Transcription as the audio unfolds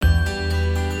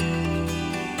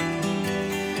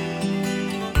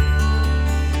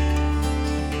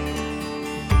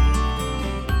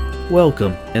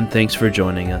Welcome, and thanks for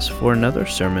joining us for another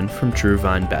sermon from True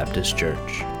Vine Baptist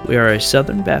Church. We are a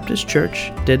Southern Baptist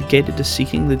church dedicated to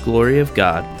seeking the glory of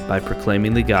God by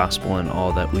proclaiming the gospel in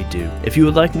all that we do. If you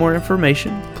would like more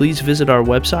information, please visit our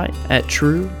website at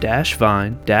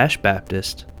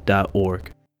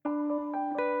true-vine-baptist.org.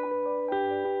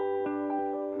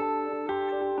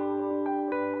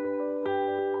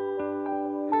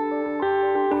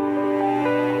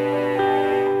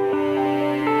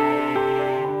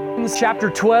 Chapter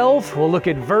 12, we'll look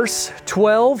at verse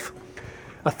 12.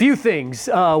 A few things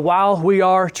while we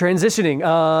are transitioning.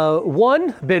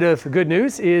 One bit of good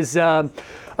news is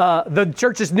the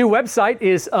church's new website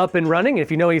is up and running.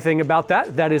 If you know anything about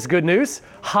that, that is good news.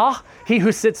 He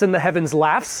who sits in the heavens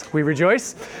laughs. We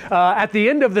rejoice. At the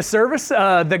end of the service,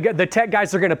 the tech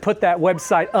guys are going to put that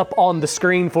website up on the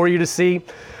screen for you to see.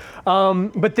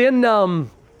 But then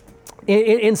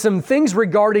in some things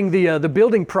regarding the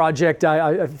building project,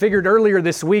 I figured earlier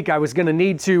this week I was going to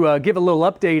need to give a little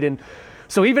update. And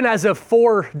so even as of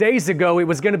 4 days ago, it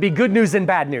was going to be good news and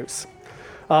bad news.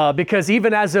 Because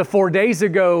even as of 4 days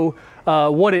ago,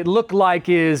 what it looked like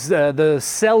is the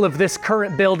sale of this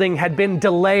current building had been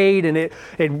delayed, and it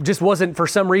just wasn't, for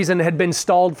some reason, had been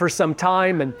stalled for some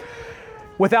time. And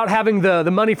without having the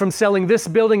money from selling this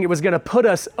building, it was going to put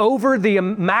us over the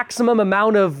maximum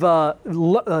amount of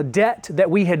debt that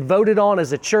we had voted on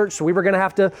as a church. So we were going to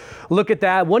have to look at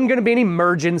that. Wasn't going to be an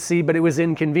emergency, but it was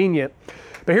inconvenient.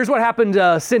 But here's what happened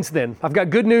since then. I've got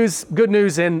good news,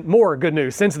 and more good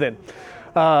news since then.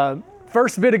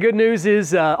 First bit of good news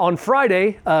is on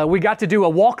Friday, we got to do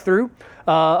a walkthrough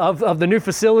of the new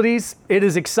facilities. It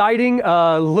is exciting,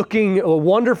 looking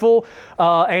wonderful,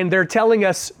 and they're telling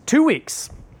us 2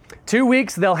 weeks. 2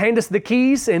 weeks, they'll hand us the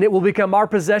keys, and it will become our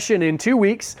possession in 2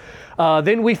 weeks.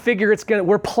 Then we figure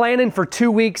we're planning for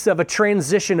 2 weeks of a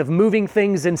transition of moving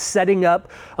things and setting up,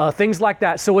 things like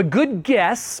that. So a good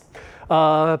guess,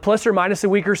 plus or minus a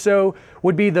week or so,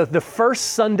 would be the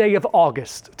first Sunday of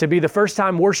August to be the first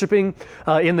time worshiping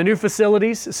in the new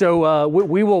facilities. So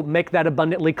we will make that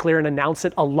abundantly clear and announce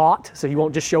it a lot. So you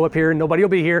won't just show up here and nobody will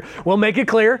be here. We'll make it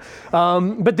clear.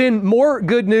 But then more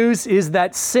good news is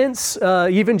that since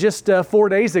even just 4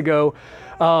 days ago,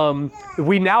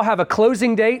 we now have a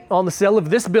closing date on the sale of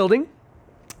this building.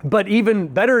 But even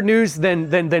better news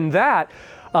than that,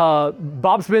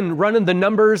 Bob's been running the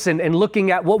numbers and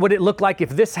looking at what would it look like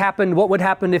if this happened, what would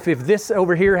happen if this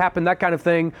over here happened, that kind of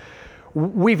thing.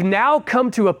 We've now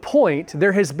come to a point,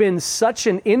 there has been such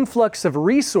an influx of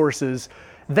resources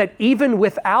that even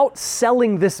without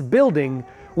selling this building,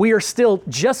 we are still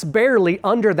just barely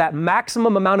under that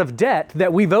maximum amount of debt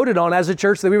that we voted on as a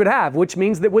church that we would have, which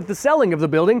means that with the selling of the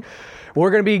building, we're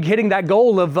going to be hitting that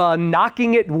goal of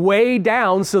knocking it way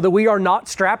down so that we are not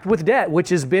strapped with debt, which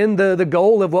has been the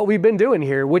goal of what we've been doing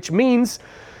here, which means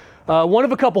one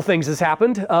of a couple things has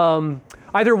happened.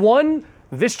 Either one,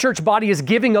 this church body is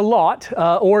giving a lot,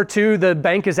 or two, the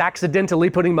bank is accidentally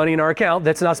putting money in our account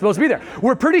that's not supposed to be there.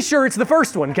 We're pretty sure it's the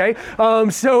first one, okay?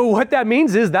 So what that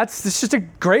means is it's just a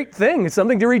great thing. It's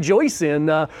something to rejoice in.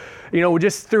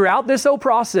 Just throughout this whole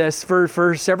process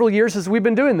for several years as we've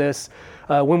been doing this,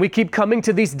 when we keep coming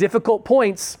to these difficult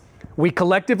points, we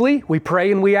collectively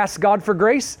pray and we ask God for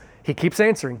grace. He keeps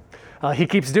answering. He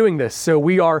keeps doing this. So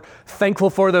we are thankful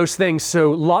for those things.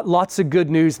 So lots of good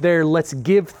news there. Let's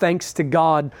give thanks to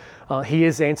God. He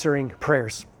is answering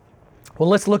prayers. Well,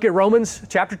 let's look at Romans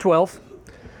chapter 12.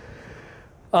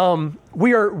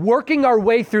 We are working our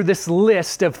way through this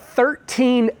list of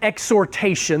 13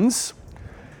 exhortations.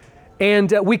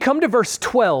 And we come to verse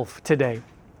 12 today.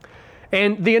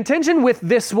 And the intention with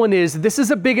this one is, this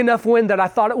is a big enough one that I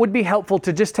thought it would be helpful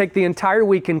to just take the entire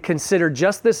week and consider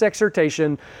just this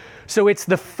exhortation. So it's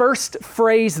the first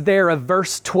phrase there of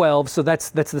verse 12. So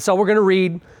that's all we're going to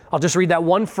read. I'll just read that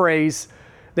one phrase.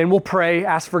 Then we'll pray,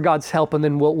 ask for God's help, and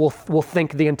then we'll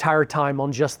think the entire time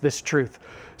on just this truth.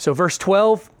 So verse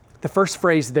 12, the first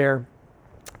phrase there,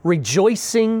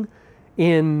 rejoicing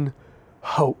in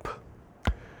hope.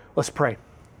 Let's pray.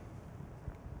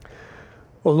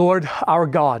 Oh Lord, our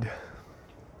God,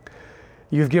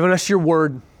 you've given us your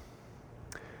word.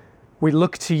 We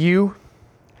look to you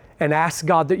and ask,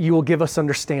 God, that you will give us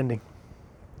understanding.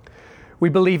 We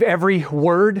believe every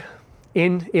word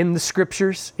in the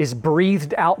scriptures is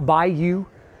breathed out by you,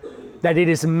 that it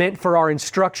is meant for our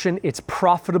instruction. It's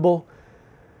profitable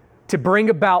to bring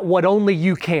about what only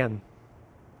you can.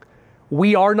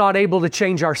 We are not able to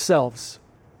change ourselves.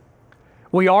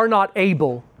 We are not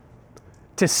able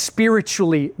to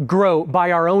spiritually grow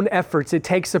by our own efforts. It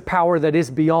takes a power that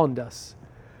is beyond us.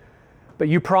 But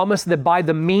you promise that by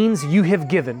the means you have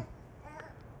given,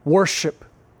 worship,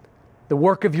 the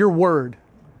work of your word,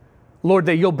 Lord,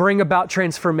 that you'll bring about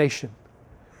transformation.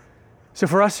 So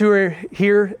for us who are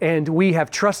here and we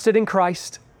have trusted in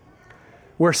Christ,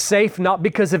 we're safe not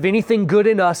because of anything good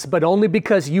in us, but only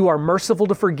because you are merciful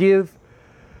to forgive.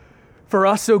 For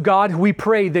us, oh God, we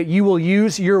pray that you will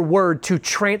use your word to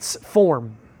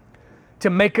transform, to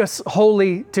make us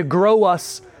holy, to grow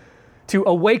us, to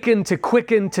awaken, to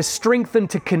quicken, to strengthen,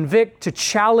 to convict, to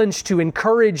challenge, to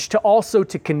encourage, to also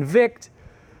to convict.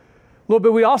 Lord,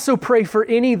 but we also pray for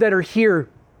any that are here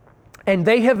and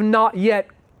they have not yet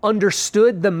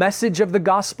understood the message of the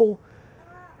gospel,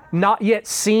 not yet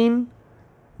seen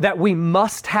that we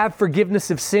must have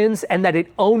forgiveness of sins and that it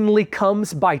only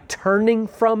comes by turning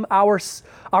from our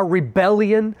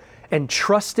rebellion and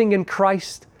trusting in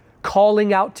Christ,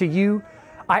 calling out to you.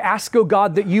 I ask, oh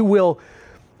God, that you will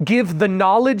give the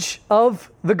knowledge of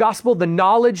the gospel, the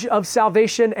knowledge of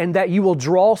salvation, and that you will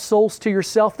draw souls to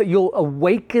yourself, that you'll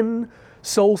awaken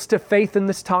souls to faith in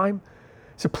this time.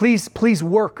 So please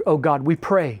work, oh God, we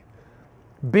pray.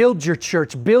 Build your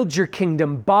church, build your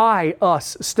kingdom by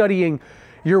us studying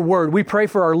your word. We pray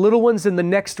for our little ones in the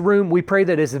next room. We pray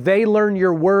that as they learn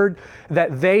your word,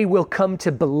 that they will come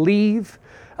to believe.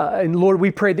 And Lord,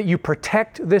 we pray that you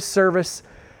protect this service.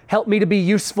 Help me to be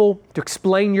useful, to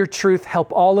explain your truth.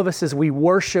 Help all of us as we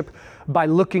worship by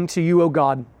looking to you, O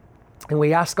God. And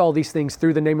we ask all these things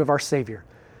through the name of our Savior.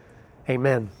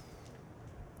 Amen.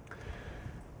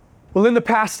 Well, in the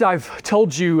past, I've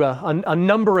told you a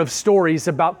number of stories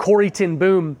about Corrie ten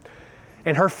Boom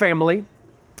and her family.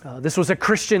 This was a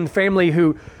Christian family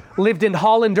who lived in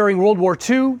Holland during World War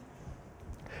II.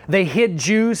 They hid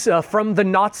Jews from the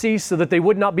Nazis so that they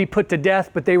would not be put to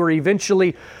death, but they were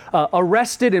eventually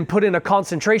arrested and put in a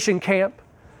concentration camp.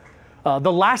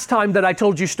 The last time that I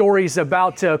told you stories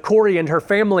about Corrie and her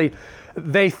family,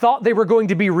 they thought they were going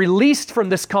to be released from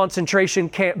this concentration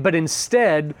camp, but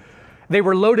instead they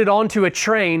were loaded onto a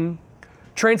train,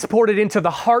 transported into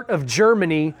the heart of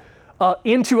Germany,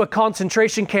 into a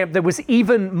concentration camp that was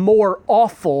even more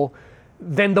awful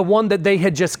than the one that they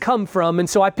had just come from. And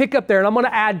so I pick up there and I'm going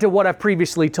to add to what I've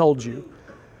previously told you.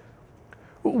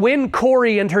 When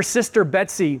Corrie and her sister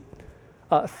Betsy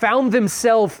found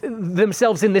themselves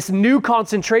in this new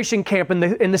concentration camp and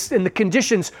the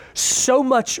conditions so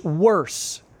much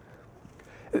worse,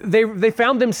 they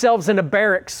found themselves in a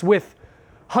barracks with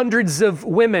hundreds of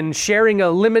women sharing a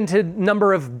limited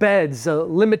number of beds, a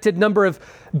limited number of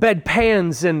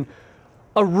bedpans, and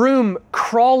a room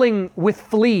crawling with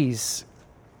fleas.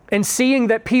 And seeing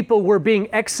that people were being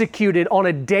executed on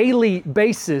a daily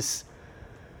basis,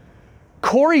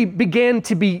 Corrie began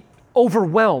to be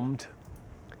overwhelmed,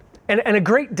 and a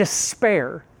great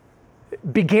despair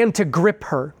began to grip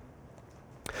her.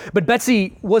 But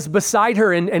Betsy was beside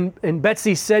her, and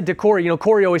Betsy said to Corrie,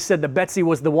 Corrie always said that Betsy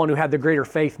was the one who had the greater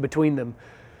faith between them.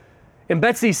 And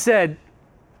Betsy said,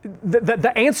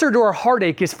 the answer to our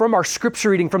heartache is from our scripture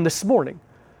reading from this morning.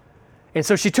 And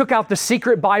so she took out the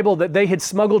secret Bible that they had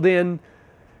smuggled in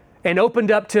and opened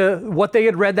up to what they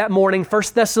had read that morning, 1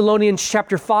 Thessalonians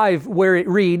chapter 5, where it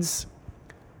reads,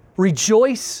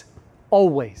 "Rejoice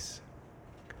always,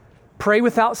 pray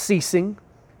without ceasing,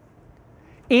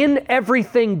 in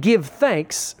everything give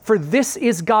thanks, for this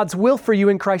is God's will for you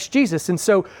in Christ Jesus." And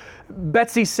so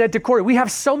Betsy said to Corrie, "We have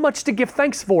so much to give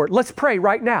thanks for. Let's pray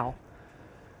right now."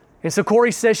 And so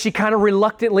Corrie says she kind of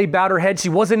reluctantly bowed her head. She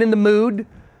wasn't in the mood,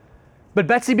 but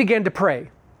Betsy began to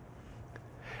pray.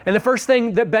 And the first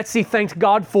thing that Betsy thanked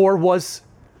God for was,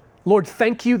 "Lord,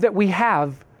 thank you that we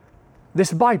have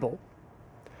this Bible."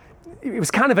 It was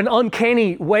kind of an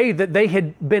uncanny way that they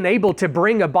had been able to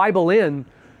bring a Bible in.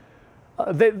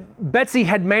 Betsy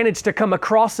had managed to come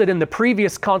across it in the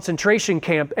previous concentration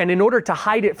camp, and in order to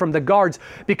hide it from the guards,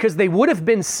 because they would have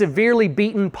been severely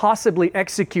beaten, possibly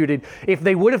executed, if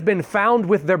they would have been found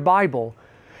with their Bible,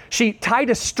 she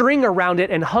tied a string around it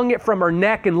and hung it from her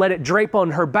neck and let it drape on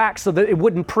her back so that it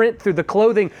wouldn't print through the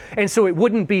clothing and so it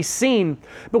wouldn't be seen.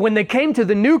 But when they came to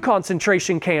the new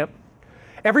concentration camp,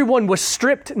 everyone was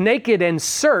stripped naked and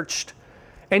searched.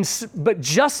 But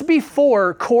just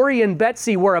before Corrie and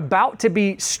Betsy were about to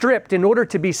be stripped in order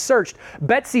to be searched,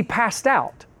 Betsy passed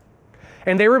out.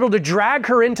 And they were able to drag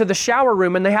her into the shower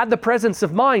room, and they had the presence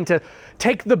of mind to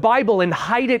take the Bible and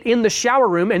hide it in the shower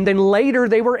room, and then later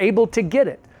they were able to get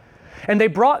it. And they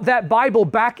brought that Bible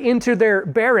back into their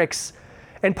barracks.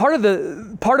 And part of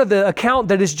the account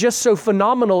that is just so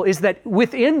phenomenal is that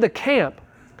within the camp,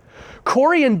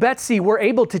 Corrie and Betsy were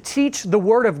able to teach the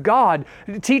Word of God,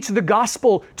 teach the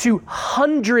gospel to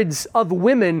hundreds of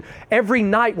women every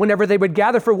night whenever they would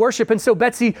gather for worship. And so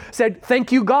Betsy said,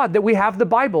 "Thank you, God, that we have the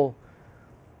Bible."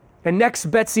 And next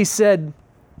Betsy said,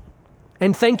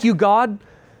 And thank you, God,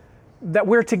 that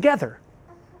we're together.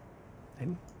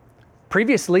 And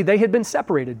previously, they had been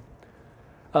separated.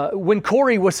 When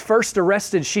Corrie was first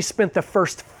arrested, she spent the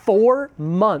first 4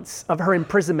 months of her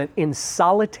imprisonment in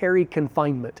solitary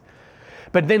confinement.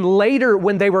 But then later,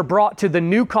 when they were brought to the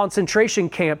new concentration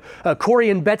camp, Corrie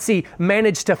and Betsy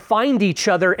managed to find each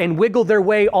other and wiggle their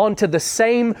way onto the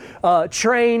same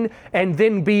train and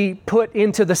then be put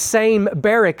into the same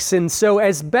barracks. And so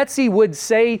as Betsy would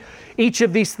say each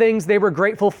of these things they were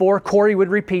grateful for, Corrie would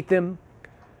repeat them.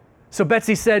 So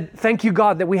Betsy said, "Thank you,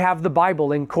 God, that we have the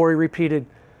Bible." And Corrie repeated,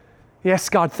 "Yes,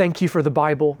 God, thank you for the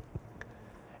Bible."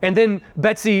 And then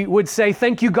Betsy would say,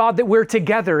 "Thank you, God, that we're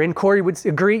together." And Corrie would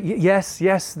agree, "Yes,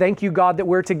 yes, thank you, God, that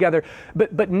we're together."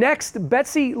 But next,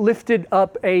 Betsy lifted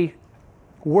up a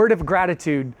word of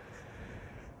gratitude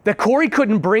that Corrie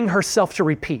couldn't bring herself to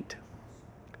repeat.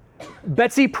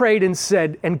 Betsy prayed and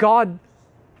said, "And God,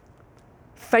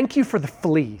 thank you for the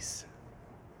fleas."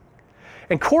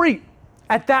 And Corrie,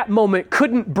 at that moment,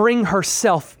 couldn't bring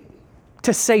herself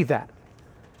to say that.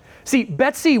 See,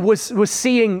 Betsy was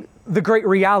seeing the great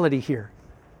reality here.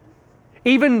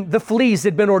 Even the fleas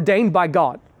had been ordained by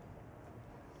God.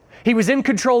 He was in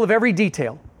control of every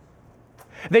detail.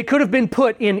 They could have been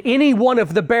put in any one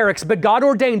of the barracks, but God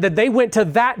ordained that they went to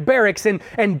that barracks,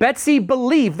 and Betsy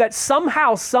believed that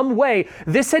somehow, some way,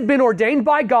 this had been ordained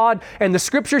by God, and the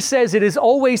scripture says it is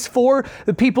always for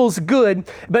the people's good.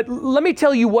 But let me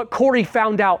tell you what Corrie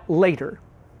found out later.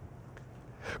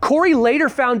 Corrie later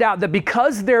found out that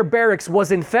because their barracks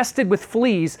was infested with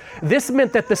fleas, this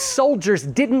meant that the soldiers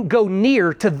didn't go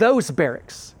near to those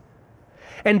barracks.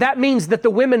 And that means that the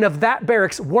women of that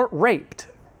barracks weren't raped.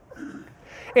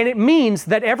 And it means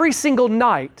that every single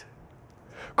night,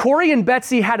 Corrie and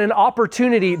Betsy had an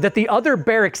opportunity that the other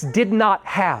barracks did not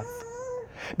have.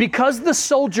 Because the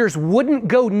soldiers wouldn't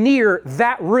go near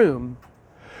that room,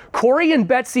 Corrie and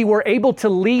Betsy were able to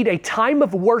lead a time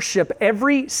of worship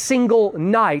every single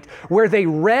night where they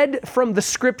read from the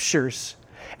scriptures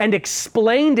and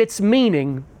explained its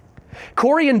meaning.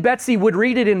 Corrie and Betsy would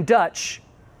read it in Dutch,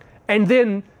 and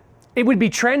then it would be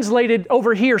translated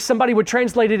over here. Somebody would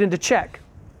translate it into Czech.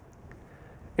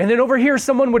 And then over here,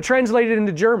 someone would translate it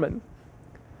into German.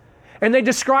 And they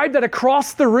described that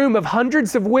across the room of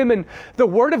hundreds of women, the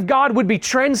Word of God would be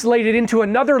translated into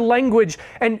another language.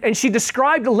 And she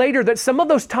described later that some of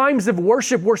those times of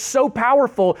worship were so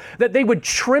powerful that they would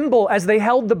tremble as they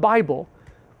held the Bible.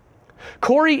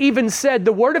 Corrie even said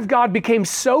the Word of God became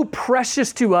so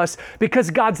precious to us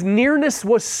because God's nearness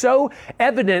was so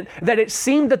evident that it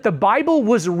seemed that the Bible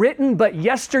was written but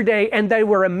yesterday, and they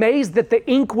were amazed that the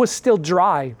ink was still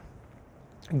dry.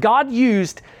 God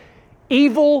used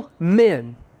evil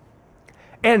men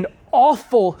and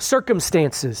awful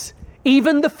circumstances,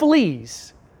 even the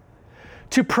fleas,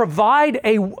 to provide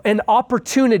an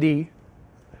opportunity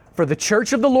for the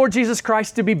church of the Lord Jesus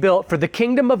Christ to be built, for the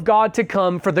kingdom of God to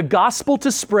come, for the gospel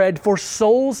to spread, for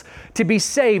souls to be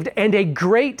saved, and a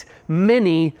great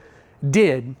many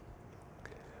did.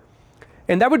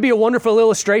 And that would be a wonderful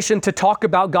illustration to talk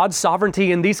about God's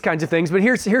sovereignty and these kinds of things, but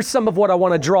here's some of what I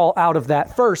want to draw out of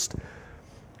that. First,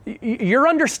 your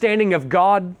understanding of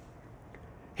God,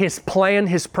 His plan,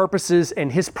 His purposes,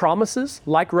 and His promises,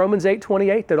 like Romans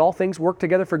 8:28, that all things work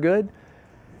together for good,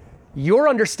 your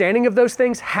understanding of those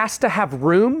things has to have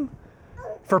room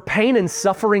for pain and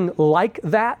suffering like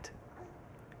that.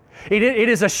 It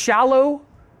is a shallow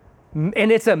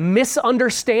and it's a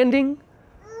misunderstanding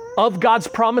of God's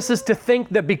promises to think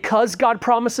that because God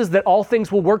promises that all things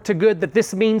will work to good, that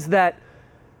this means that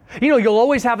you'll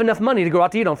always have enough money to go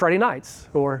out to eat on Friday nights,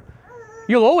 or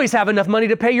you'll always have enough money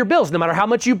to pay your bills no matter how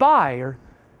much you buy, or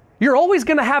you're always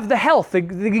going to have the health, the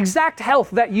exact health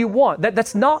that you want.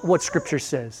 That's not what Scripture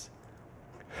says.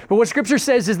 But what Scripture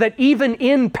says is that even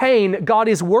in pain, God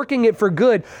is working it for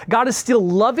good. God is still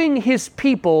loving His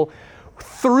people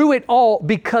through it all,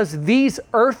 because these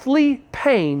earthly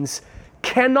pains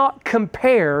cannot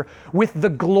compare with the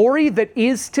glory that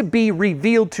is to be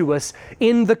revealed to us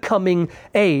in the coming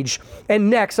age. And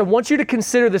next, I want you to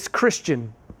consider this,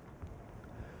 Christian.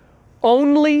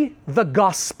 Only the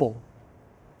gospel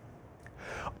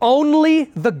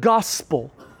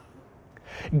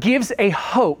gives a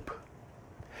hope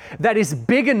that is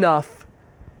big enough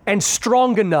and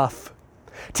strong enough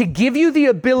to give you the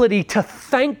ability to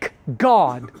thank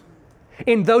God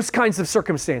in those kinds of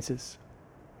circumstances.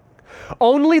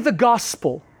 Only the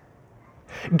gospel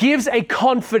gives a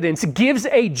confidence, gives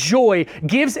a joy,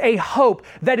 gives a hope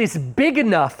that is big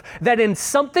enough that in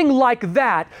something like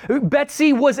that,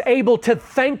 Betsy was able to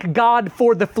thank God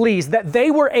for the fleas, that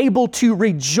they were able to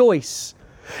rejoice.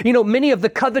 You know, many of the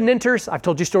Covenanters, I've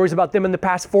told you stories about them in the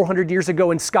past, 400 years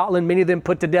ago in Scotland, many of them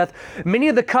put to death. Many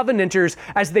of the Covenanters,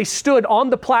 as they stood on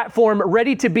the platform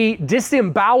ready to be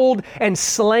disemboweled and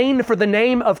slain for the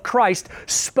name of Christ,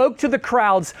 spoke to the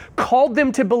crowds, called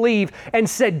them to believe, and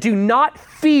said, do not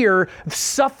fear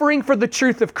suffering for the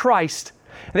truth of Christ.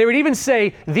 And they would even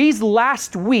say, these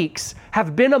last weeks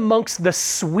have been amongst the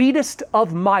sweetest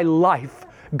of my life.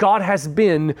 God has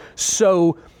been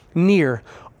so near.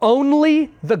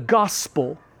 Only the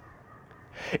gospel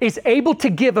is able to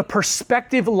give a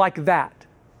perspective like that,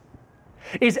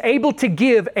 is able to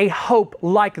give a hope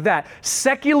like that.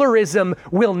 Secularism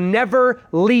will never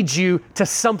lead you to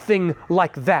something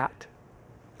like that.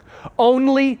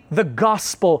 Only the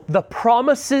gospel, the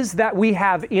promises that we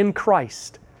have in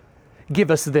Christ,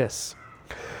 give us this.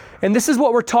 And this is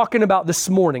what we're talking about this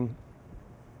morning.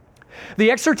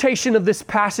 The exhortation of this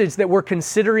passage that we're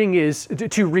considering is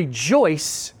to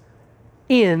rejoice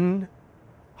in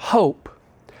hope.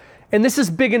 And this is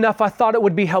big enough, I thought it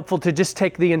would be helpful to just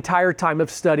take the entire time of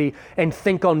study and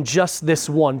think on just this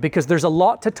one, because there's a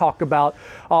lot to talk about.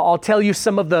 I'll tell you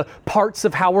some of the parts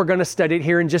of how we're going to study it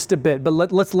here in just a bit, but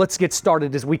let's get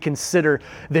started as we consider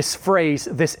this phrase,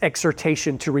 this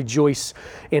exhortation to rejoice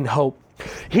in hope.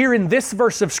 Here in this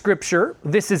verse of Scripture,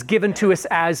 this is given to us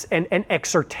as an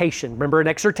exhortation. Remember, an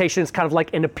exhortation is kind of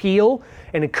like an appeal,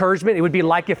 an encouragement. It would be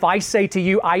like if I say to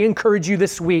you, I encourage you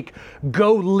this week,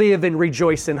 go live and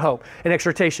rejoice in hope, an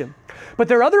exhortation. But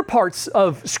there are other parts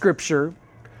of Scripture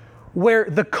where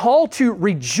the call to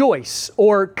rejoice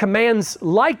or commands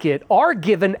like it are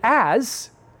given as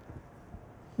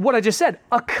what I just said,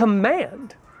 a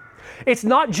command. It's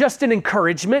not just an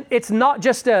encouragement. It's not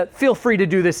just a feel free to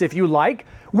do this if you like.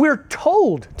 We're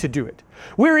told to do it.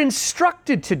 We're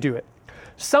instructed to do it.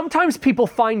 Sometimes people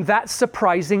find that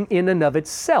surprising in and of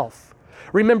itself.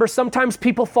 Remember, sometimes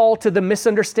people fall to the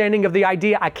misunderstanding of the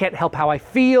idea, I can't help how I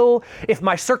feel. If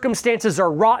my circumstances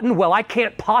are rotten, well, I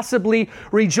can't possibly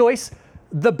rejoice.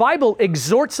 The Bible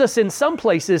exhorts us in some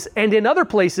places and in other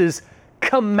places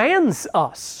commands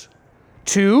us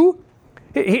to,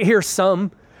 here's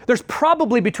some, there's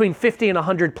probably between 50 and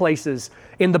 100 places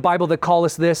in the Bible that call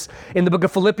us this. In the book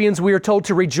of Philippians, we are told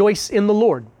to rejoice in the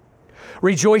Lord.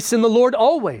 Rejoice in the Lord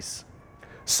always.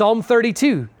 Psalm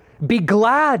 32, be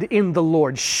glad in the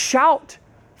Lord. Shout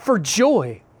for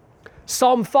joy.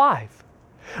 Psalm 5,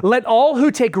 let all who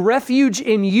take refuge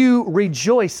in you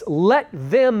rejoice. Let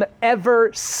them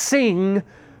ever sing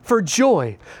for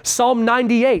joy. Psalm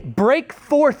 98, break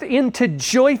forth into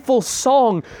joyful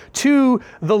song to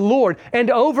the Lord.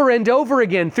 And over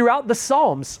again throughout the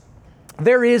Psalms,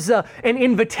 there is an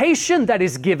invitation that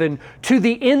is given to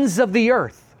the ends of the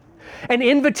earth. An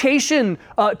invitation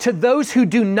to those who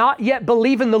do not yet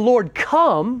believe in the Lord,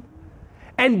 come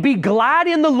and be glad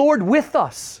in the Lord with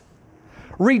us.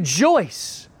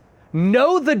 Rejoice.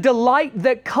 Know the delight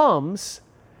that comes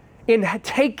in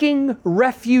taking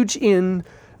refuge in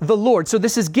the Lord. So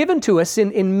this is given to us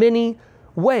in many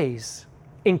ways.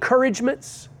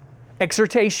 Encouragements,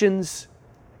 exhortations,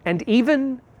 and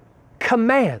even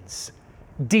commands.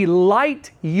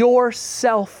 Delight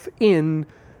yourself in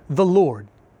the Lord.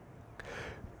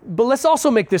 But let's also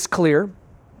make this clear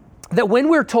that when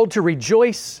we're told to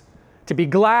rejoice, to be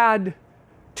glad,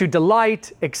 to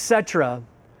delight, etc.,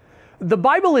 the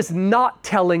Bible is not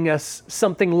telling us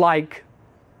something like,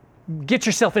 get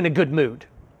yourself in a good mood.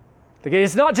 Okay?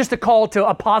 It's not just a call to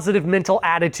a positive mental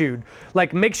attitude,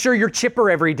 like make sure you're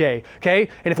chipper every day, okay?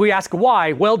 And if we ask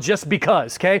why, well, just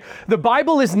because, okay? The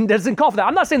Bible doesn't call for that.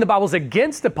 I'm not saying the Bible's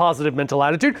against a positive mental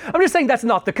attitude. I'm just saying that's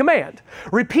not the command.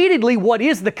 Repeatedly, what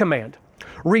is the command?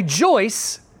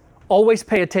 Rejoice, always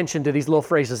pay attention to these little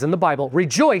phrases in the Bible.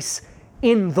 Rejoice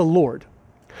in the Lord.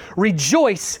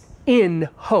 Rejoice in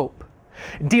hope.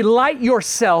 Delight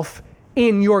yourself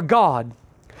in your God.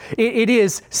 It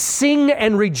is, sing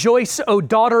and rejoice, O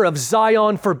daughter of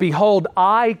Zion, for behold,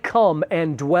 I come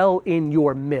and dwell in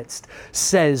your midst,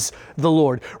 says the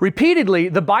Lord. Repeatedly,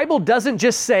 the Bible doesn't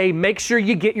just say, make sure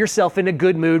you get yourself in a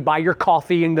good mood, buy your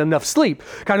coffee and enough sleep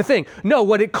kind of thing. No,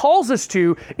 what it calls us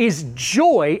to is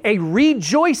joy, a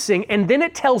rejoicing, and then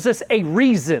it tells us a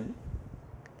reason.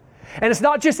 And it's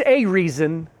not just a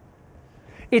reason,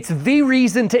 it's the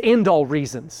reason to end all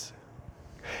reasons.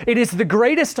 It is the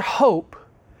greatest hope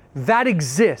that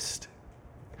exists.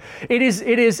 It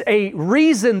is a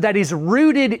reason that is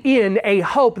rooted in a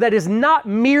hope that is not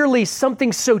merely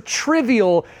something so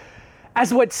trivial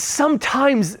as what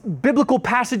sometimes biblical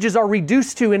passages are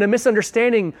reduced to in a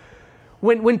misunderstanding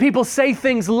when people say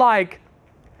things like,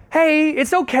 hey,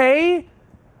 it's okay.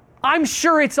 I'm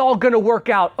sure it's all going to work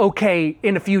out okay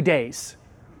in a few days.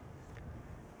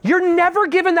 You're never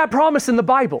given that promise in the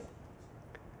Bible.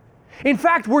 In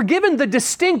fact, we're given the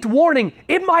distinct warning,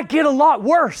 it might get a lot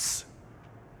worse.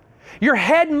 Your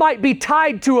head might be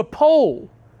tied to a pole.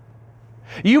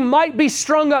 You might be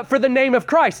strung up for the name of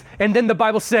Christ. And then the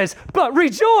Bible says, but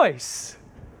rejoice.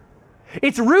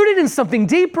 It's rooted in something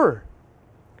deeper.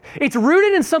 It's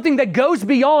rooted in something that goes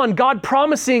beyond God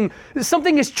promising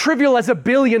something as trivial as $1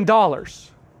 billion.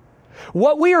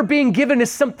 What we are being given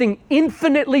is something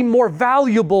infinitely more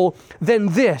valuable than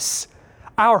this.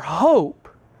 Our hope.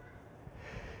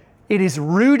 It is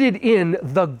rooted in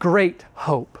the great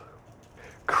hope.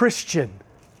 Christian,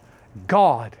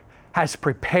 God has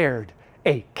prepared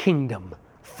a kingdom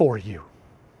for you.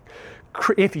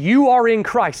 If you are in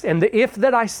Christ, and the if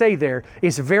that I say there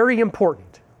is very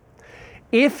important.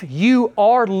 If you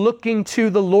are looking to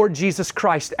the Lord Jesus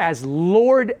Christ as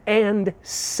Lord and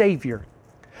Savior,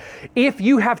 if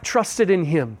you have trusted in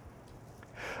Him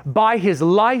by His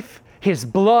life, His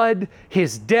blood,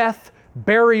 His death,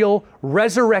 burial,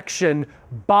 resurrection,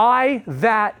 by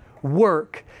that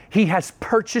work, He has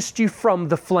purchased you from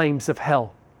the flames of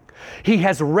hell. He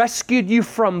has rescued you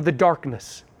from the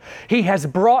darkness. He has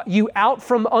brought you out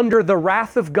from under the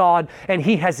wrath of God, and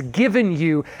He has given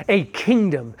you a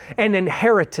kingdom, an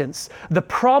inheritance, the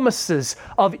promises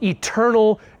of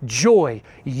eternal joy.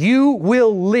 You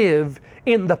will live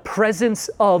in the presence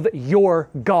of your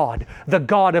God, the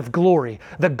God of glory,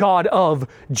 the God of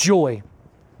joy.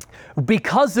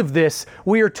 Because of this,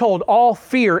 we are told all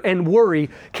fear and worry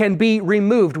can be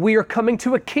removed. We are coming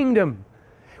to a kingdom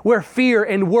where fear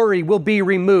and worry will be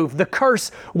removed. The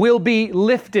curse will be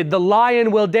lifted. The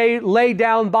lion will lay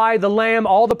down by the lamb.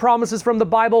 All the promises from the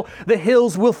Bible. The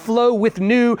hills will flow with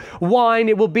new wine.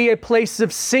 It will be a place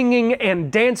of singing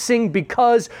and dancing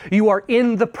because you are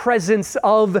in the presence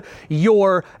of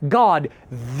your God.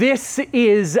 This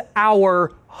is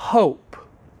our hope.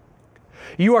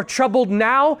 You are troubled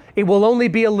now. It will only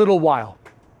be a little while,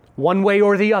 one way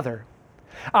or the other.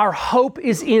 Our hope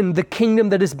is in the kingdom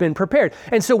that has been prepared.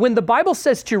 And so when the Bible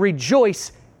says to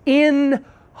rejoice in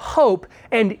hope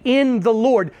and in the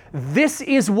Lord, this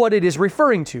is what it is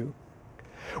referring to.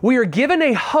 We are given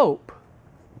a hope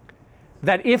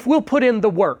that if we'll put in the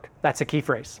work, that's a key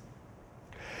phrase.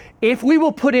 If we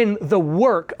will put in the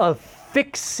work of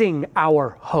fixing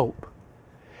our hope,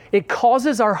 it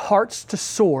causes our hearts to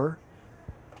soar,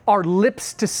 our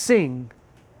lips to sing,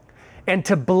 and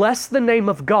to bless the name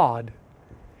of God,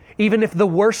 even if the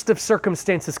worst of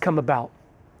circumstances come about.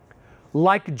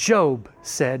 Like Job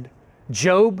said,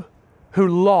 Job, who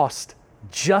lost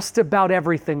just about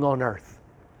everything on earth,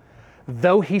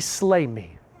 though he slay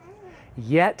me,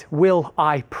 yet will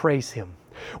I praise him.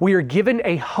 We are given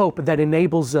a hope that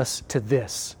enables us to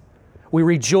this. We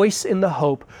rejoice in the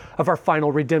hope of our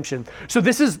final redemption. So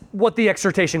this is what the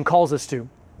exhortation calls us to.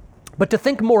 But to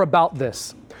think more about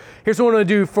this, here's what I want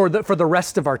to do for the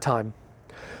rest of our time.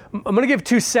 I'm going to give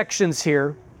two sections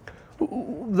here.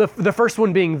 The first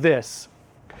one being this.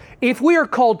 If we are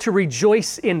called to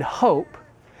rejoice in hope,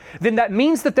 then that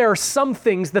means that there are some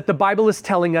things that the Bible is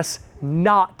telling us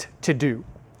not to do.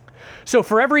 So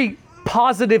for every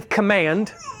positive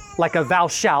command, like a thou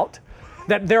shalt,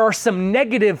 that there are some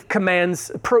negative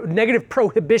commands, negative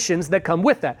prohibitions that come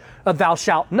with that. A thou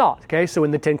shalt not, okay? So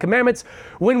in the Ten Commandments,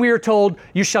 when we are told,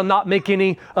 you shall not make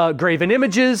any graven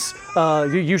images,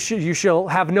 you shall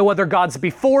have no other gods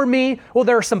before me. Well,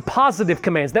 there are some positive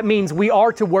commands. That means we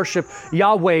are to worship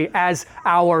Yahweh as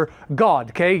our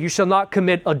God, okay? You shall not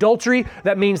commit adultery.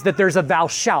 That means that there's a thou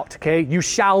shalt, okay? You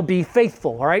shall be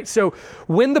faithful, all right? So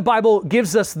when the Bible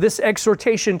gives us this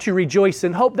exhortation to rejoice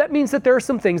in hope, that means that there are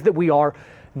some things that we are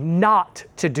not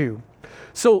to do.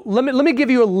 So let me give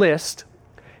you a list.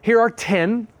 Here are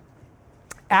 10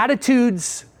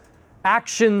 attitudes,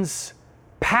 actions,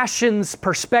 passions,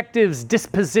 perspectives,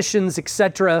 dispositions,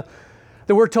 etc.,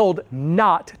 that we're told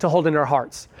not to hold in our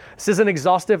hearts. This isn't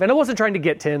exhaustive, and I wasn't trying to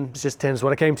get 10, it's just 10 is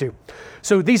what I came to.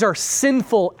 So these are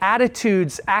sinful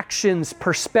attitudes, actions,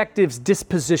 perspectives,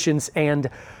 dispositions, and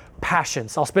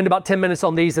passions. I'll spend about 10 minutes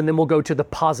on these, and then we'll go to the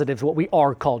positives, what we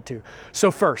are called to.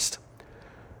 So first,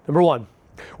 number one,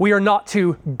 we are not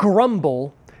to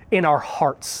grumble in our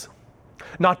hearts.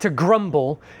 Not to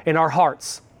grumble in our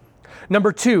hearts.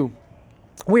 Number two,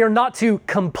 we are not to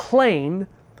complain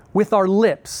with our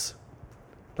lips.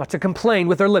 Not to complain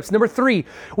with our lips. Number three,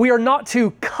 we are not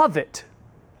to covet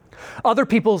other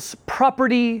people's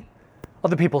property,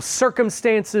 other people's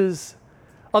circumstances,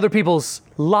 other people's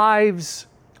lives,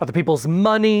 other people's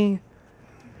money.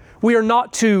 We are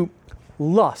not to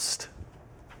lust.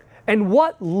 And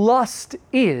what lust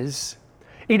is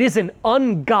It is an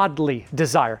ungodly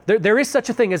desire. There is such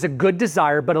a thing as a good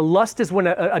desire, but a lust is when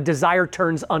a desire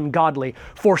turns ungodly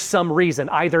for some reason,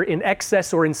 either in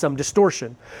excess or in some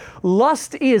distortion.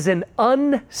 Lust is an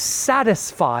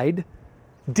unsatisfied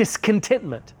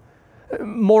discontentment.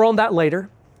 More on that later.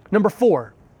 Number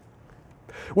 4,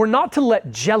 we're not to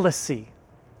let jealousy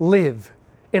live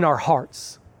in our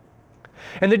hearts.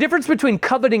 And the difference between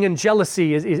coveting and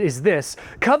jealousy is this.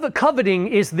 Coveting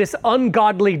is this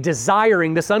ungodly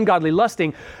desiring, this ungodly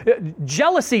lusting.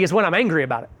 Jealousy is when I'm angry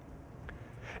about it.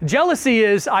 Jealousy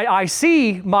is I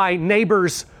see my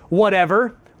neighbor's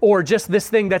whatever, or just this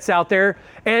thing that's out there,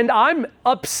 and I'm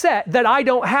upset that I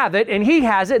don't have it and he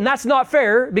has it, and that's not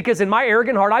fair because in my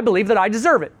arrogant heart I believe that I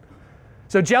deserve it.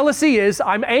 So jealousy is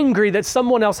I'm angry that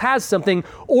someone else has something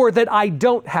or that I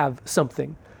don't have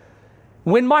something.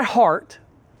 When my heart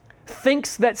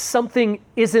thinks that something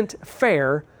isn't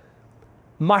fair,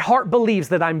 my heart believes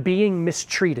that I'm being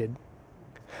mistreated.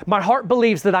 My heart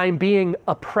believes that I'm being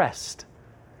oppressed,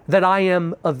 that I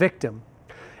am a victim.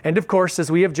 And of course,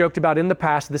 as we have joked about in the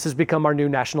past, this has become our new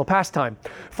national pastime.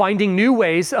 Finding new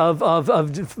ways of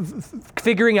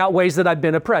figuring out ways that I've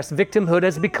been oppressed. Victimhood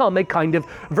has become a kind of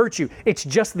virtue. It's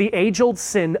just the age-old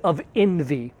sin of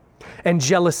envy and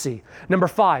jealousy. Number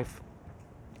 5,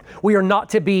 we are not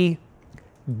to be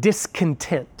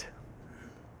discontent.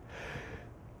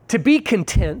 To be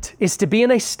content is to be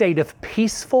in a state of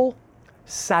peaceful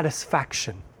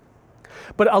satisfaction.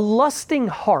 But a lusting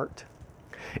heart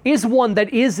is one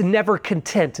that is never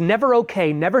content, never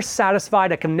okay, never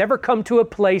satisfied. I can never come to a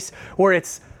place where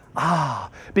it's,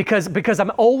 because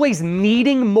I'm always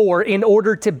needing more in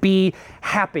order to be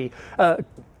happy.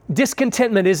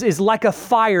 Discontentment is like a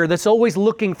fire that's always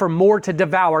looking for more to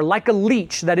devour, like a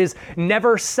leech that is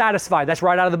never satisfied. That's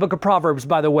right out of the book of Proverbs,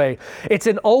 by the way. It's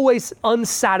an always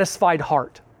unsatisfied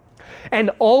heart. An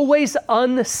always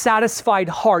unsatisfied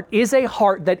heart is a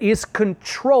heart that is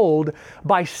controlled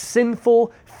by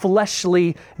sinful,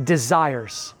 fleshly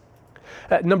desires.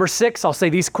 Number 6, I'll say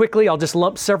these quickly. I'll just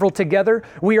lump several together.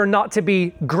 We are not to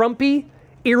be grumpy,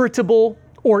 irritable,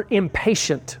 or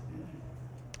impatient.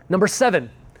 Number 7,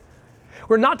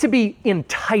 we're not to be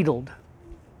entitled.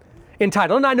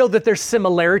 Entitled. And I know that there's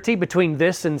similarity between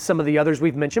this and some of the others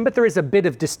we've mentioned, but there is a bit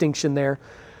of distinction there.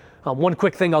 One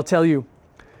quick thing I'll tell you.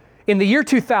 In the year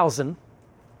 2000,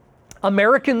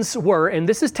 Americans were, and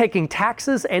this is taking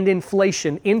taxes and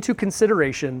inflation into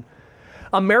consideration,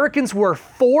 Americans were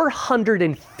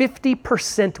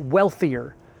 450%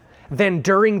 wealthier than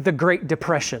during the Great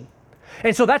Depression.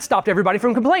 And so that stopped everybody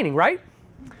from complaining, right?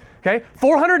 Okay,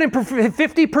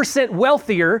 450%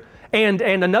 wealthier, and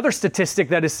another statistic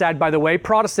that is sad, by the way,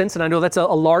 Protestants, and I know that's a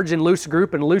large and loose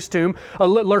group and loose term,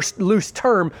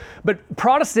 but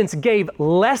Protestants gave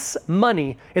less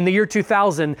money in the year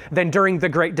 2000 than during the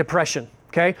Great Depression,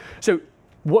 okay? So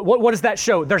what does that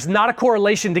show? There's not a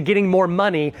correlation to getting more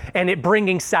money and it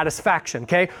bringing satisfaction,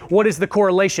 okay? What is the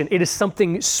correlation? It is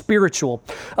something spiritual.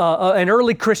 An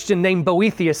early Christian named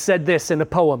Boethius said this in a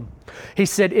poem. He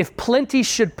said, "If plenty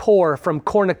should pour from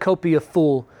cornucopia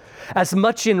full, as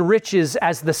much in riches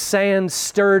as the sand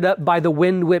stirred up by the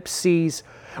wind-whipped seas,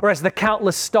 or as the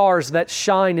countless stars that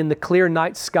shine in the clear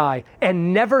night sky,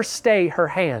 and never stay her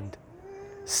hand,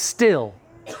 still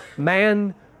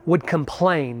man would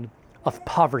complain of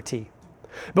poverty."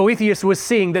 Boethius was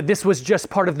seeing that this was just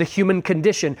part of the human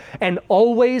condition, an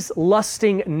always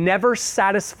lusting, never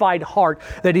satisfied heart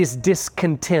that is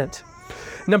discontent.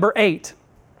 Number 8,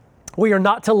 we are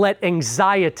not to let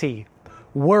anxiety,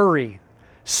 worry,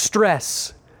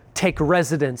 stress take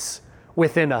residence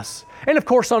within us. And of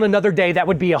course, on another day, that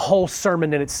would be a whole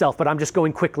sermon in itself, but I'm just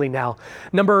going quickly now.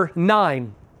 Number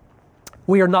 9,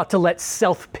 we are not to let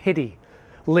self-pity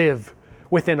live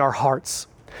within our hearts.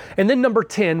 And then number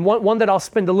 10, one that I'll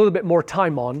spend a little bit more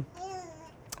time on,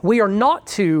 we are not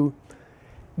to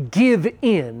give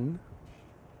in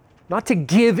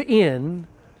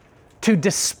to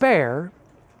despair,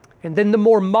 and then the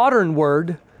more modern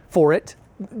word for it,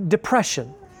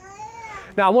 depression.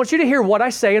 Now, I want you to hear what I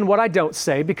say and what I don't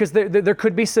say, because there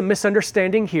could be some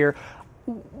misunderstanding here.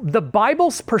 The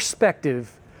Bible's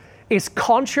perspective is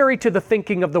contrary to the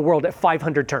thinking of the world at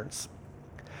 500 turns.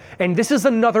 And this is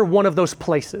another one of those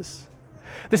places.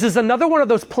 This is another one of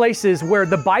those places where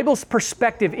the Bible's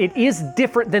perspective, it is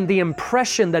different than the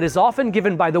impression that is often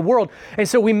given by the world. And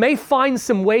so we may find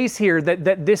some ways here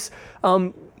that this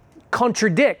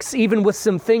contradicts even with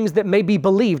some things that may be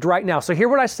believed right now. So hear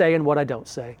what I say and what I don't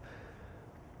say.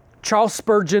 Charles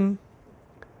Spurgeon,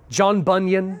 John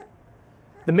Bunyan,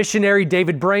 the missionary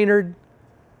David Brainerd,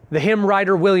 the hymn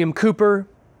writer William Cooper,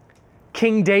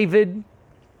 King David,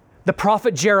 the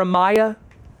prophet Jeremiah,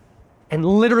 and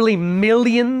literally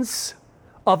millions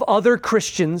of other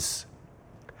Christians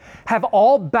have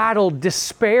all battled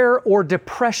despair or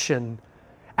depression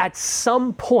at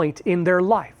some point in their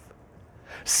life.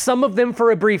 Some of them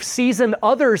for a brief season,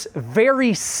 others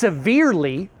very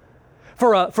severely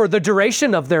for the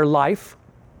duration of their life,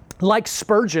 like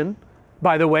Spurgeon,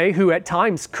 by the way, who at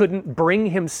times couldn't bring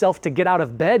himself to get out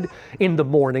of bed in the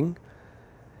morning.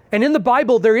 And in the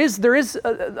Bible, there is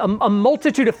a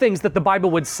multitude of things that the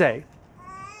Bible would say.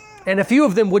 And a few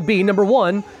of them would be, number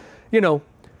one,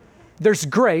 there's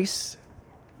grace.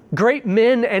 Great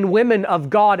men and women of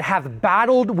God have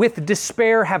battled with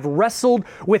despair, have wrestled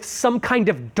with some kind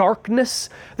of darkness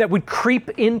that would creep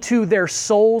into their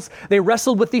souls. They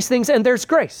wrestled with these things, and there's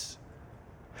grace.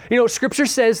 Scripture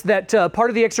says that part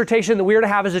of the exhortation that we are to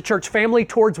have as a church family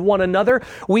towards one another,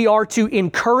 we are to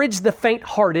encourage the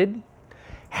faint-hearted,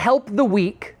 help the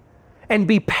weak, and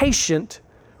be patient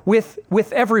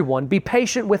with everyone. Be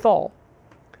patient with all.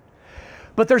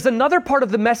 But there's another part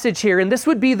of the message here, and this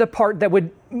would be the part that would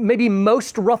maybe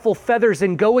most ruffle feathers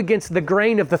and go against the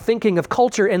grain of the thinking of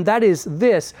culture, and that is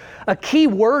this. A key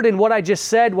word in what I just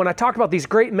said when I talk about these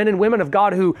great men and women of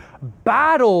God who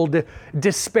battled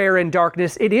despair and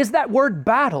darkness, it is that word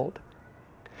battled.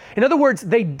 In other words,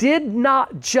 they did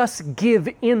not just give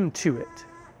in to it.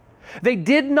 They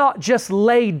did not just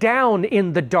lay down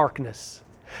in the darkness.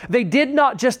 They did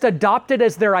not just adopt it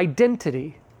as their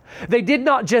identity. They did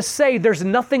not just say, there's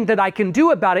nothing that I can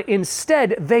do about it.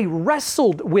 Instead, they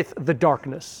wrestled with the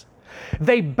darkness.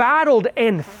 They battled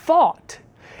and fought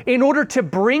in order to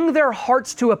bring their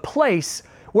hearts to a place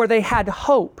where they had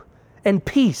hope and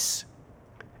peace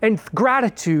and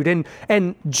gratitude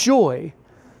and joy.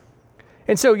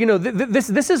 And so,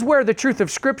 this is where the truth of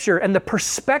Scripture and the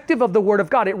perspective of the Word of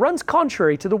God, it runs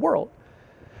contrary to the world.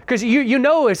 Because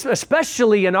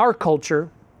especially in our culture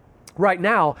right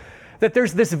now, that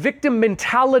there's this victim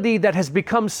mentality that has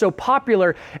become so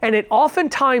popular, and it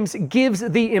oftentimes gives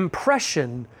the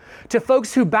impression to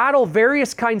folks who battle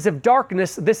various kinds of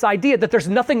darkness, this idea that there's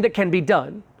nothing that can be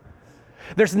done.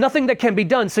 There's nothing that can be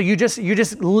done, so you just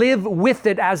live with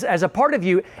it as a part of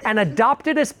you and adopt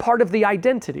it as part of the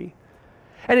identity.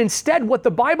 And instead, what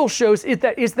the Bible shows is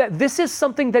that this is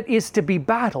something that is to be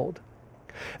battled.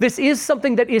 This is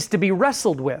something that is to be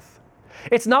wrestled with.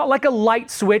 It's not like a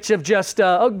light switch of just,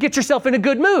 get yourself in a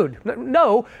good mood.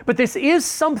 No, but this is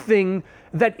something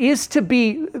that is to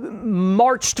be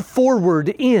marched forward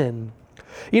in.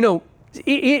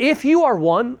 If you are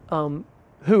one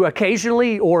who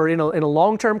occasionally or in a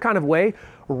long-term kind of way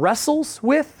wrestles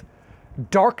with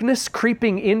darkness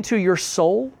creeping into your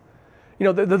soul,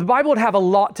 the Bible would have a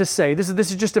lot to say. This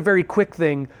is just a very quick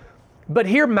thing. But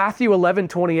here, Matthew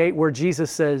 11:28, where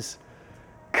Jesus says,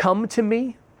 "Come to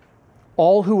me,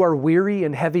 all who are weary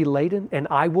and heavy laden, and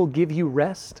I will give you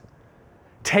rest.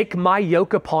 Take my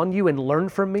yoke upon you and learn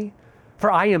from me,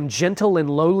 for I am gentle and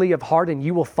lowly of heart, and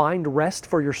you will find rest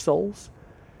for your souls."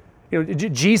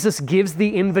 Jesus gives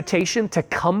the invitation to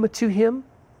come to him,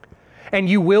 and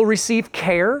you will receive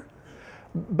care.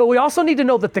 But we also need to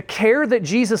know that the care that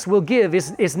Jesus will give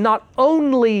is not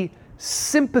only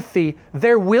sympathy.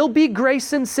 There will be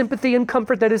grace and sympathy and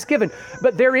comfort that is given,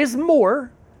 but there is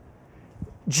more.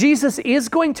 Jesus is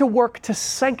going to work to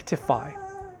sanctify.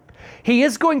 He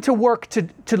is going to work to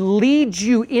lead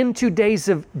you into days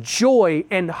of joy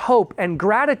and hope and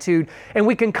gratitude. And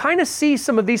we can kind of see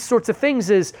some of these sorts of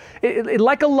things as,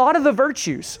 like a lot of the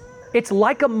virtues, it's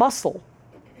like a muscle.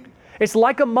 It's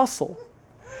like a muscle.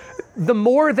 The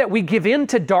more that we give in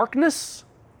to darkness,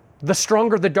 the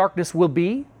stronger the darkness will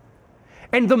be.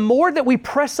 And the more that we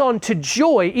press on to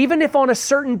joy, even if on a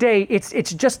certain day it's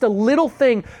just a little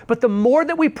thing, but the more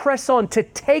that we press on to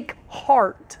take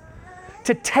heart,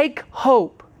 to take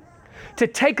hope, to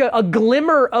take a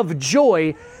glimmer of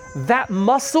joy, that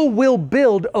muscle will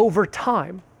build over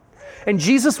time. And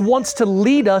Jesus wants to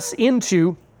lead us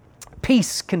into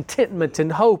peace, contentment,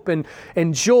 and hope and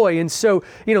joy. And so,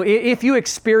 if you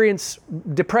experience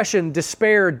depression,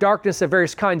 despair, darkness of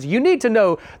various kinds, you need to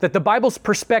know that the Bible's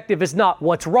perspective is not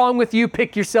what's wrong with you,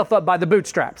 pick yourself up by the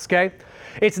bootstraps, okay?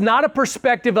 It's not a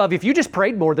perspective of if you just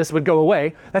prayed more, this would go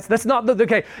away. That's not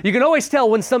okay. You can always tell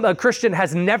when a Christian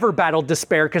has never battled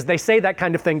despair because they say that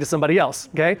kind of thing to somebody else,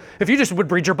 okay? If you just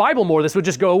would read your Bible more, this would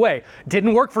just go away.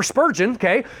 Didn't work for Spurgeon,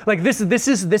 okay? Like this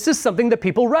is something that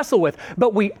people wrestle with.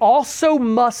 But we also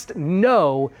must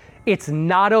know it's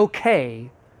not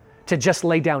okay to just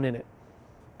lay down in it.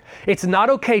 It's not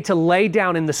okay to lay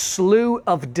down in the slough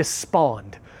of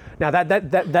despond. Now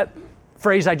that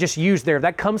phrase I just used there,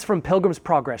 that comes from Pilgrim's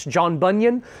Progress. John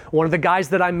Bunyan, one of the guys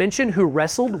that I mentioned who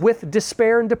wrestled with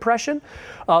despair and depression,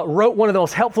 wrote one of the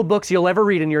most helpful books you'll ever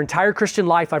read in your entire Christian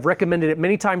life. I've recommended it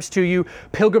many times to you,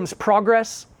 Pilgrim's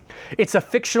Progress. It's a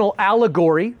fictional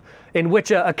allegory in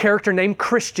which a character named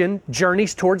Christian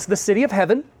journeys towards the city of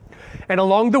heaven. And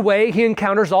along the way, he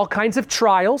encounters all kinds of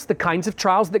trials, the kinds of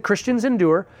trials that Christians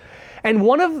endure. And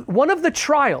one of the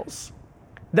trials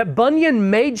that Bunyan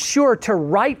made sure to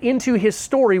write into his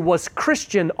story was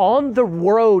Christian on the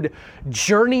road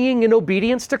journeying in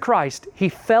obedience to Christ. He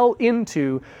fell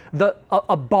into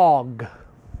a bog,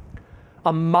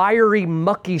 a miry,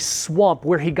 mucky swamp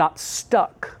where he got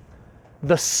stuck.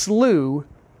 The slough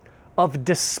of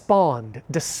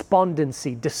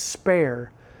despondency,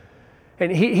 despair.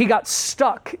 And he got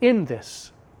stuck in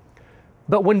this.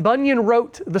 But when Bunyan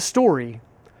wrote the story,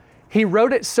 he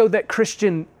wrote it so that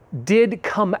Christian did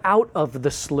come out of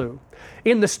the slough.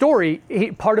 In the story,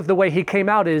 part of the way he came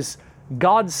out is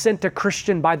God sent a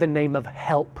Christian by the name of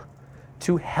Help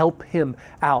to help him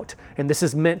out. And this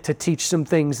is meant to teach some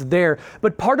things there.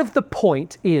 But part of the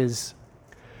point is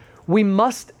we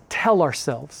must tell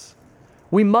ourselves,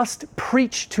 we must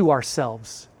preach to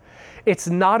ourselves. It's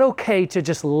not okay to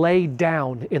just lay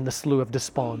down in the slough of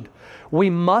despond. We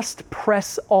must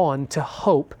press on to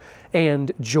hope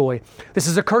and joy. This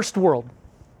is a cursed world.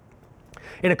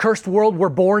 In a cursed world, we're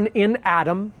born in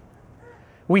Adam.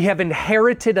 We have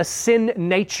inherited a sin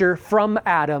nature from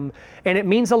Adam, and it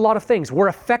means a lot of things. We're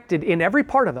affected in every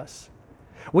part of us.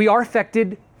 We are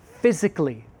affected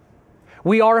physically.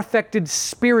 We are affected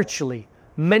spiritually,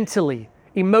 mentally,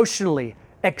 emotionally,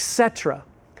 etc.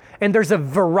 And there's a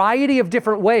variety of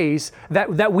different ways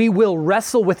that we will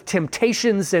wrestle with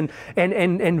temptations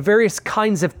and various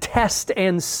kinds of tests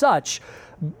and such.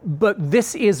 But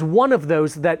this is one of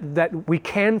those that we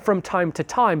can from time to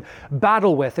time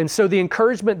battle with. And so the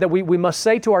encouragement that we must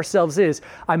say to ourselves is,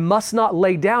 I must not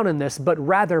lay down in this, but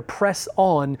rather press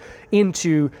on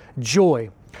into joy.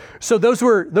 So those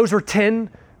were 10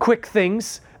 quick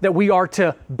things that we are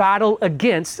to battle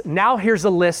against. Now here's a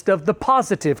list of the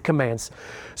positive commands.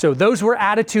 So those were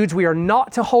attitudes we are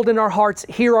not to hold in our hearts.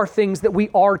 Here are things that we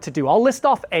are to do. I'll list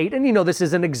off 8, and this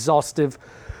isn't exhaustive,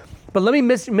 but let me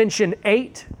mention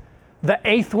 8. The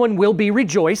 8th one will be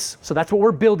rejoice. So that's what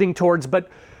we're building towards, but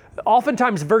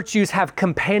oftentimes virtues have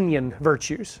companion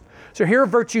virtues. So here are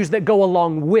virtues that go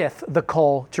along with the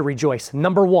call to rejoice.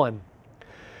 Number 1,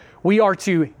 we are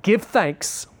to give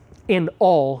thanks in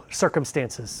all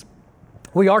circumstances.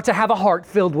 We are to have a heart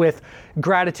filled with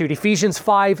gratitude. Ephesians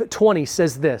 5:20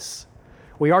 says this,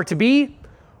 we are to be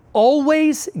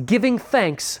always giving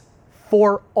thanks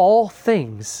for all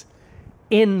things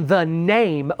in the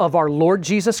name of our Lord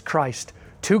Jesus Christ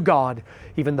to God,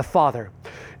 even the Father.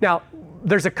 Now,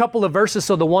 there's a couple of verses.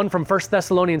 So the one from 1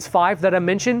 Thessalonians 5 that I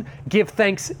mentioned, give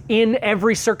thanks in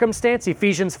every circumstance.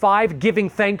 Ephesians 5, giving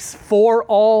thanks for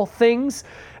all things.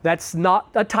 That's not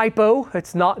a typo.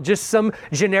 It's not just some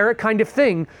generic kind of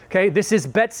thing. Okay, this is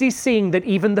Betsy seeing that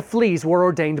even the fleas were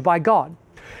ordained by God.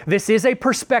 This is a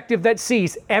perspective that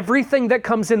sees everything that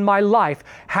comes in my life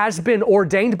has been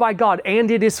ordained by God and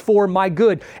it is for my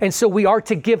good. And so we are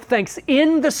to give thanks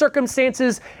in the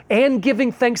circumstances and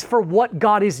giving thanks for what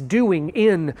God is doing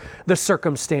in the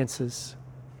circumstances.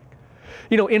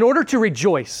 In order to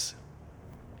rejoice,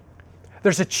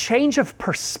 there's a change of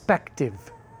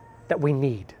perspective that we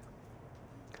need.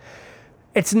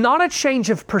 It's not a change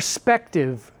of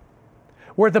perspective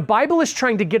where the Bible is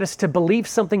trying to get us to believe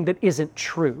something that isn't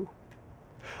true.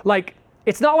 Like,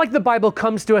 it's not like the Bible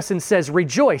comes to us and says,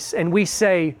 rejoice, and we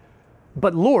say,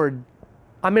 but Lord,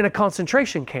 I'm in a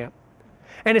concentration camp.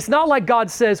 And it's not like God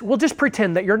says, well, just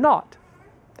pretend that you're not.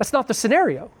 That's not the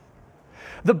scenario.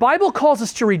 The Bible calls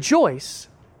us to rejoice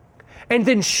and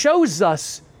then shows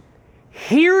us,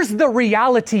 here's the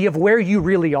reality of where you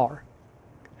really are.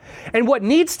 And what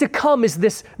needs to come is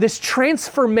this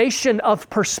transformation of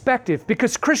perspective.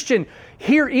 Because Christian,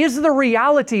 here is the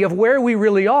reality of where we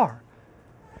really are.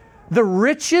 The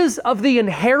riches of the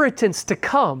inheritance to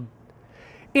come,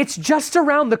 it's just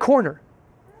around the corner.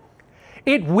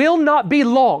 It will not be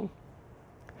long.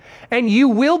 And you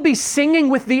will be singing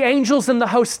with the angels in the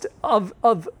host of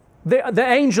the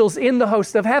angels in the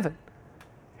host of heaven.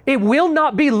 It will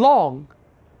not be long,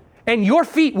 and your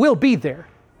feet will be there.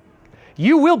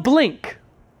 You will blink,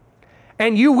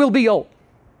 and you will be old.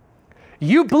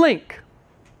 You blink,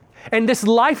 and this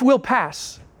life will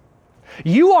pass.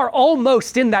 You are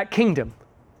almost in that kingdom.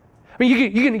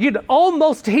 mean, you can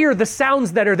almost hear the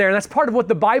sounds that are there. And that's part of what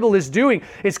the Bible is doing,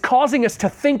 is causing us to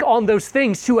think on those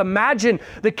things, to imagine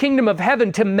the kingdom of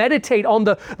heaven, to meditate on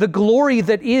the glory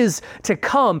that is to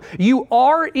come. You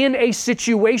are in a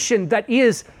situation that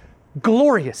is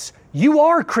glorious. You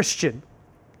are Christian.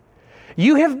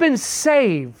 You have been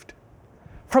saved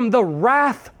from the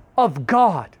wrath of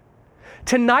God.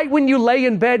 Tonight when you lay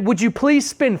in bed, would you please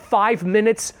spend 5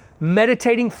 minutes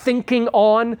meditating, thinking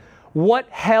on what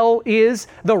hell is,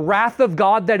 the wrath of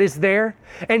God that is there,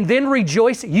 and then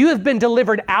rejoice. You have been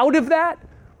delivered out of that.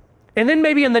 And then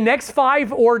maybe in the next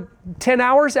 5 or 10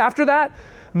 hours after that,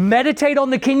 meditate on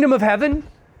the kingdom of heaven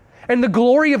and the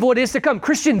glory of what is to come.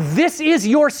 Christian, this is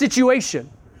your situation.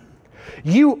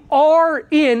 You are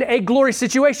in a glorious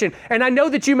situation. And I know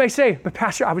that you may say, but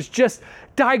Pastor, I was just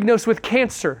diagnosed with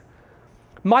cancer.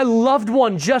 My loved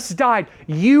one just died.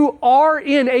 You are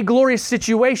in a glorious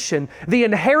situation. The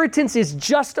inheritance is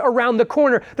just around the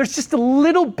corner. There's just a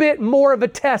little bit more of a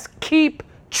test. Keep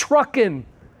trucking.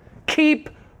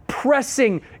 Keep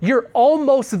pressing. You're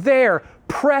almost there.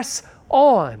 Press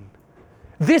on.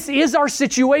 This is our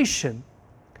situation.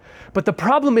 But the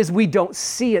problem is we don't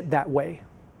see it that way.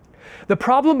 The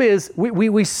problem is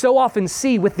we so often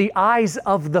see with the eyes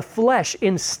of the flesh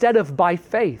instead of by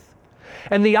faith.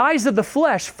 And the eyes of the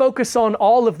flesh focus on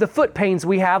all of the foot pains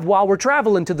we have while we're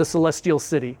traveling to the celestial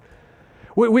city.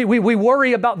 We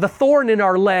worry about the thorn in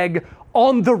our leg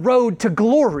on the road to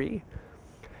glory.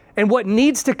 And what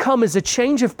needs to come is a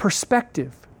change of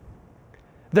perspective.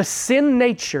 The sin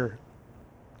nature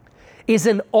is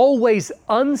an always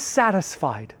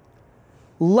unsatisfied,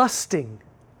 lusting,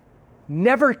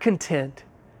 never content,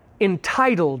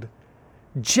 entitled,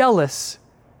 jealous,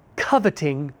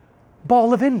 coveting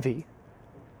ball of envy.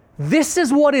 This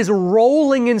is what is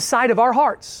rolling inside of our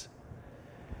hearts.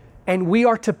 And we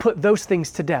are to put those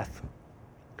things to death.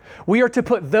 We are to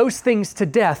put those things to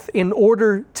death in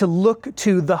order to look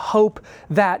to the hope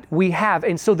that we have.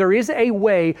 And so there is a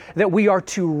way that we are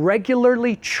to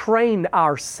regularly train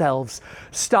ourselves.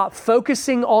 Stop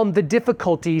focusing on the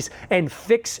difficulties and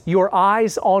fix your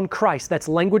eyes on Christ. That's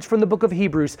language from the book of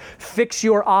Hebrews. Fix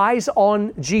your eyes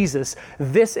on Jesus.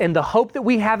 This and the hope that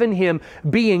we have in Him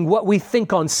being what we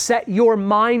think on. Set your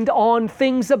mind on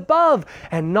things above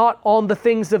and not on the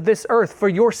things of this earth, for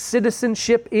your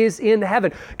citizenship is in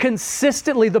heaven.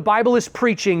 Consistently, the Bible is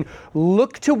preaching,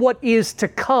 look to what is to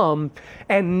come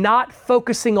and not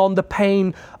focusing on the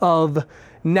pain of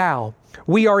now.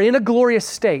 We are in a glorious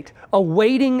state,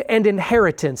 awaiting an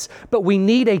inheritance, but we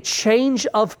need a change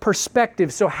of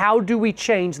perspective. So how do we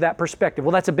change that perspective?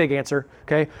 Well, that's a big answer,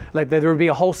 okay? Like there would be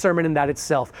a whole sermon in that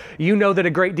itself. You know that a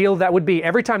great deal of that would be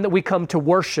every time that we come to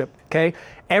worship, okay?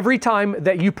 Every time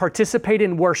that you participate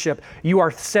in worship, you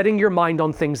are setting your mind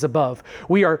on things above.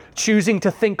 We are choosing to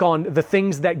think on the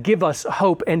things that give us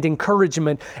hope and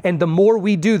encouragement, and the more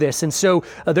we do this. And so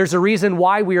there's a reason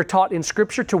why we are taught in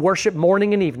Scripture to worship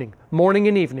morning and evening, morning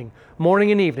and evening,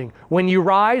 morning and evening. When you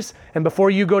rise and before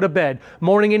you go to bed,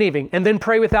 morning and evening, and then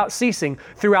pray without ceasing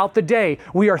throughout the day.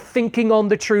 We are thinking on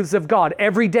the truths of God.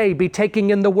 Every day be taking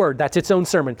in the Word. That's its own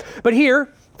sermon. But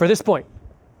here, for this point,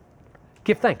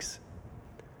 give thanks.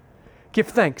 Give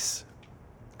thanks.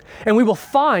 And we will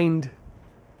find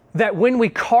that when we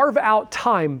carve out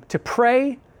time to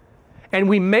pray and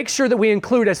we make sure that we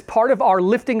include as part of our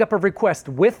lifting up of request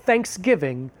with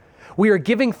thanksgiving, we are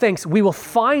giving thanks, we will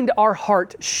find our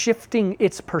heart shifting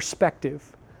its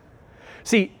perspective.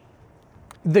 See,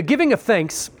 the giving of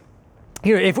thanks,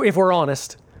 here, if we're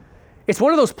honest, it's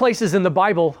one of those places in the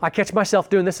Bible, I catch myself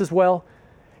doing this as well.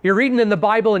 You're reading in the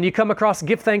Bible and you come across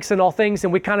give thanks in all things,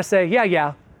 and we kind of say,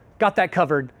 yeah, got that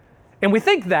covered. And we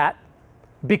think that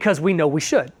because we know we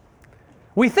should.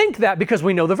 We think that because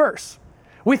we know the verse.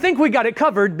 We think we got it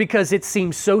covered because it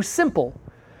seems so simple.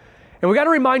 And we got to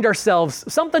remind ourselves,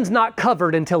 something's not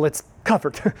covered until it's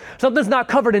covered. Something's not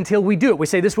covered until we do it. We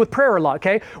say this with prayer a lot,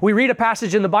 okay? We read a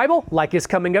passage in the Bible, like is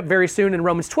coming up very soon in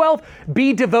Romans 12,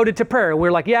 be devoted to prayer.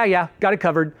 We're like, yeah, got it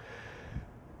covered.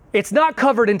 It's not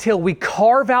covered until we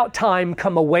carve out time,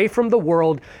 come away from the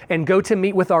world, and go to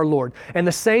meet with our Lord. And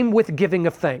the same with giving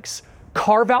of thanks.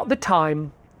 Carve out the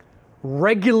time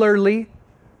regularly,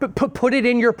 put it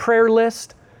in your prayer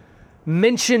list,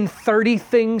 mention 30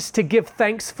 things to give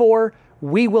thanks for.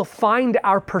 We will find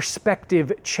our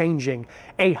perspective changing.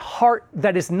 A heart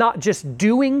that is not just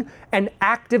doing an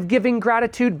act of giving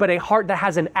gratitude, but a heart that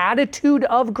has an attitude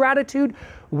of gratitude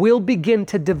will begin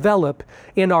to develop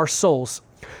in our souls.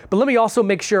 But let me also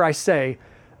make sure I say,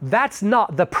 that's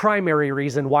not the primary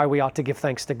reason why we ought to give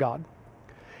thanks to God.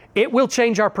 It will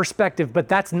change our perspective, but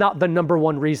that's not the number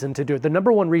one reason to do it. The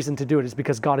number one reason to do it is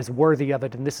because God is worthy of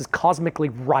it, and this is cosmically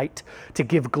right to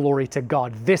give glory to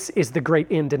God. This is the great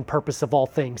end and purpose of all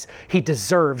things. He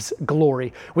deserves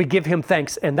glory. We give him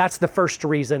thanks, and that's the first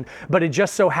reason, but it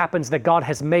just so happens that God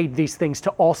has made these things to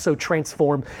also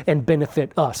transform and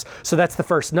benefit us. So that's the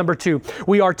first. Number two,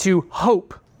 we are to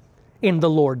hope in the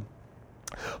Lord.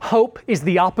 Hope is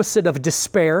the opposite of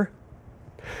despair.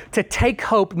 To take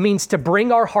hope means to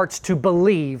bring our hearts to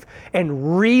believe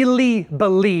and really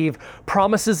believe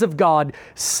promises of God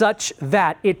such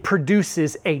that it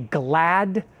produces a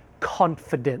glad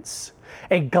confidence.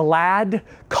 A glad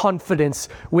confidence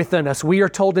within us. We are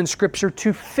told in Scripture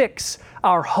to fix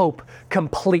our hope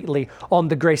completely on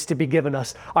the grace to be given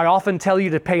us. I often tell you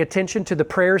to pay attention to the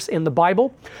prayers in the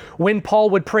Bible. When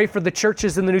Paul would pray for the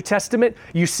churches in the New Testament,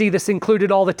 you see this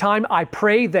included all the time. I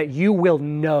pray that you will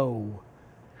know,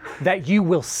 that you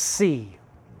will see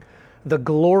the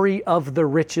glory of the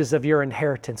riches of your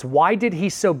inheritance. Why did he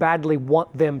so badly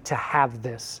want them to have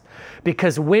this?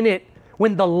 Because when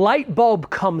the light bulb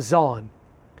comes on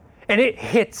and it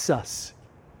hits us,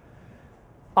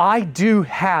 I do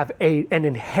have an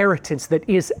inheritance that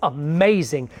is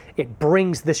amazing. It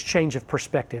brings this change of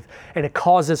perspective and it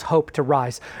causes hope to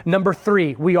rise. Number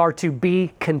three, we are to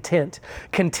be content.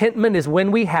 Contentment is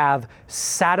when we have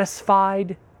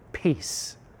satisfied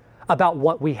peace about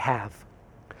what we have.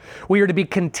 We are to be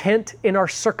content in our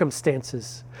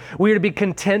circumstances. We are to be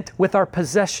content with our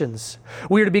possessions.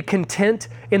 We are to be content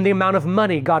in the amount of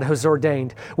money God has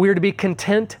ordained. We are to be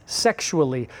content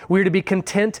sexually. We are to be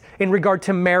content in regard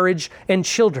to marriage and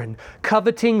children.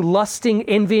 Coveting, lusting,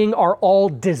 envying are all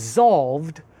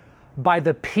dissolved by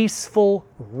the peaceful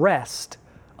rest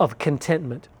of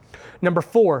contentment. Number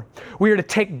four, we are to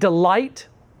take delight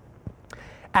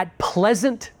at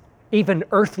pleasant, even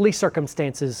earthly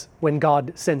circumstances when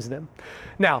God sends them.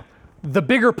 Now, the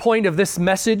bigger point of this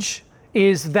message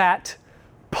is that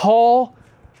Paul,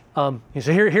 so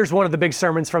here's one of the big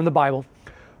sermons from the Bible.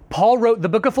 Paul wrote the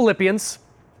book of Philippians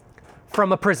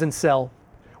from a prison cell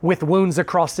with wounds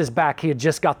across his back. He had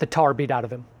just got the tar beat out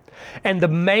of him. And the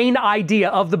main idea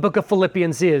of the book of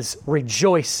Philippians is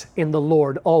rejoice in the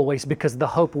Lord always, because the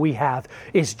hope we have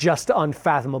is just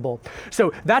unfathomable.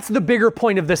 So that's the bigger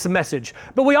point of this message.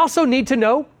 But we also need to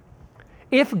know,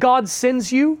 if God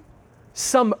sends you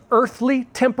some earthly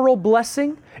temporal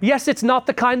blessing, yes, it's not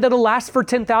the kind that'll last for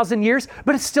 10,000 years,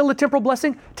 but it's still a temporal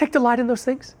blessing. Take delight in those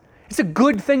things. It's a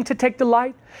good thing to take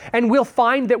delight. And we'll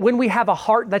find that when we have a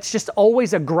heart that's just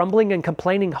always a grumbling and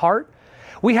complaining heart,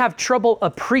 we have trouble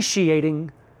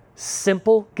appreciating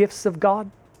simple gifts of God.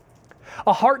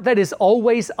 A heart that is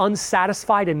always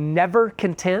unsatisfied and never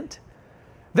content.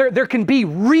 There can be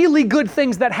really good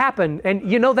things that happen,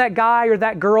 and you know that guy or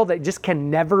that girl that just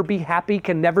can never be happy,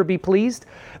 can never be pleased?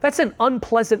 That's an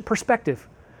unpleasant perspective.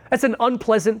 That's an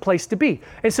unpleasant place to be.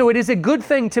 And so it is a good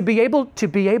thing to be able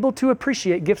to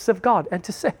appreciate gifts of God and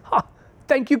to say,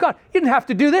 thank you, God. You didn't have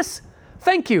to do this.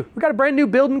 Thank you. We've got a brand new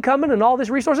building coming and all these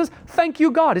resources. Thank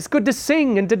you, God. It's good to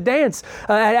sing and to dance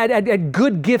at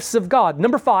good gifts of God.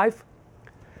 Number five,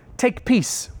 take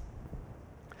peace.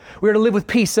 We are to live with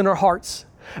peace in our hearts.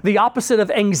 The opposite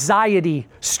of anxiety,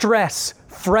 stress,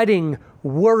 fretting,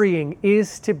 worrying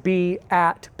is to be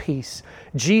at peace.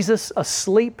 Jesus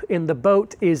asleep in the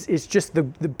boat is just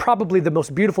probably the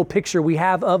most beautiful picture we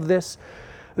have of this.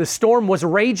 The storm was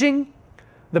raging.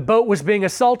 The boat was being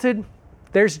assaulted.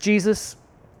 There's Jesus,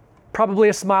 probably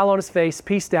a smile on his face,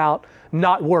 peaced out,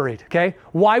 not worried, okay?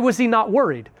 Why was he not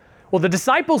worried? Well, the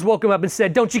disciples woke him up and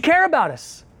said, don't you care about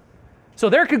us? So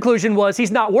their conclusion was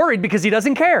he's not worried because he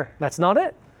doesn't care. That's not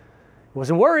it. He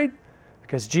wasn't worried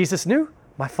because Jesus knew,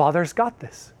 my Father's got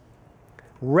this.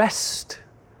 Rest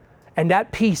and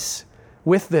at peace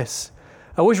with this.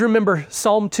 I always remember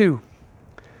Psalm 2.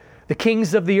 The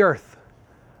kings of the earth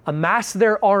amass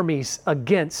their armies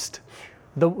against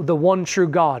the one true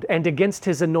God and against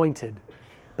his anointed.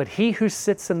 But he who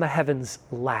sits in the heavens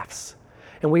laughs.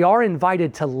 And we are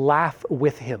invited to laugh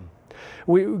with him.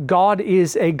 God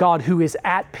is a God who is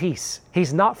at peace.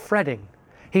 He's not fretting.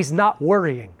 He's not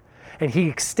worrying. And he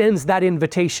extends that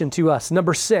invitation to us.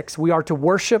 Number six, we are to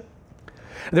worship.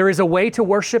 There is a way to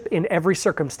worship in every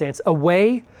circumstance, a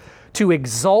way to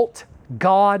exalt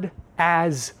God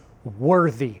as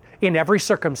worthy in every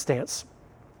circumstance.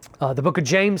 The book of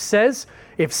James says,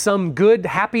 if some good,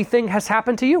 happy thing has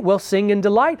happened to you, well, sing in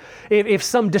delight. If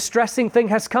some distressing thing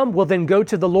has come, well, then go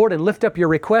to the Lord and lift up your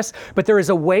requests. But there is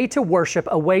a way to worship,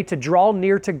 a way to draw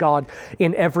near to God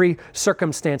in every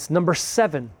circumstance. Number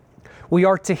seven, we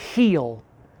are to heal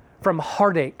from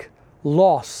heartache,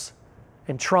 loss,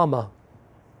 and trauma.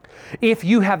 If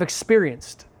you have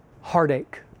experienced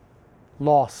heartache,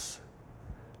 loss,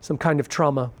 some kind of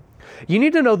trauma, you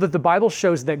need to know that the Bible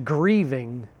shows that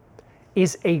grieving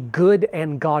is a good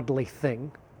and godly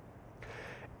thing.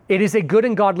 It is a good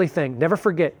and godly thing. Never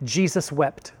forget, Jesus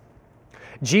wept.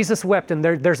 Jesus wept, and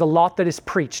there's a lot that is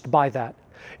preached by that.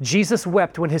 Jesus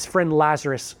wept when his friend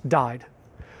Lazarus died.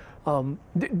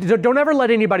 Don't ever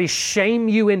let anybody shame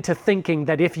you into thinking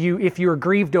that if you're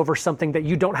grieved over something that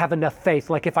you don't have enough faith.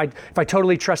 Like if I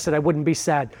totally trusted, I wouldn't be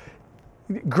sad.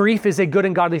 Grief is a good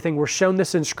and godly thing. We're shown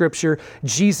this in Scripture.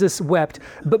 Jesus wept.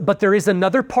 But there is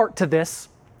another part to this,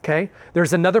 okay?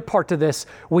 There's another part to this.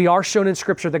 We are shown in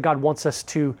Scripture that God wants us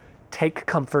to take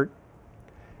comfort,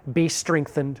 be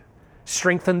strengthened,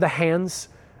 strengthen the hands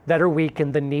that are weak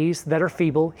and the knees that are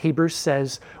feeble. Hebrews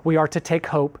says we are to take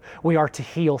hope. We are to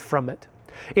heal from it.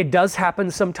 It does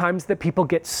happen sometimes that people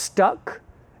get stuck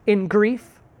in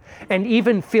grief and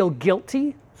even feel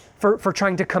guilty for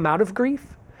trying to come out of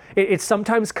grief. It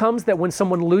sometimes comes that when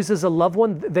someone loses a loved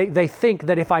one, they think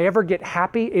that if I ever get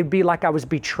happy, it'd be like I was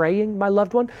betraying my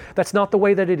loved one. That's not the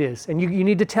way that it is. And you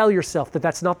need to tell yourself that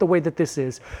that's not the way that this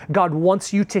is. God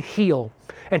wants you to heal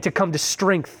and to come to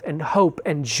strength and hope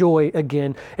and joy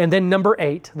again. And then number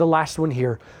 8, the last one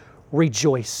here,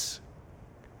 rejoice.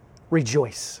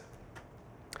 Rejoice.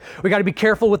 We got to be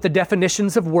careful with the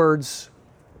definitions of words.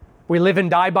 We live and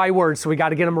die by words, so we got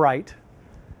to get them right.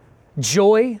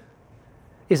 Joy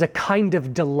is a kind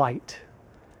of delight.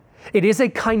 It is a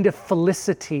kind of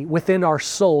felicity within our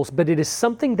souls, but it is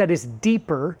something that is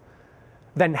deeper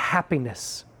than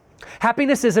happiness.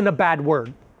 Happiness isn't a bad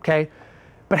word, okay?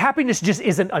 But happiness just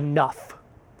isn't enough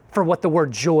for what the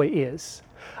word joy is.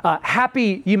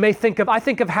 Happy, you may think of, I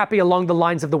think of happy along the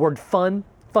lines of the word fun.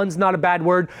 Fun's not a bad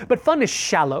word, but fun is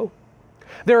shallow.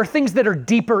 There are things that are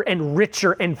deeper and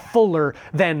richer and fuller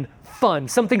than fun.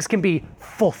 Some things can be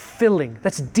fulfilling.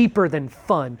 That's deeper than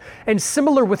fun. And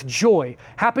similar with joy.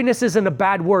 Happiness isn't a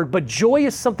bad word, but joy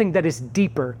is something that is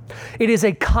deeper. It is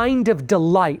a kind of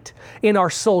delight in our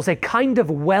souls, a kind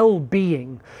of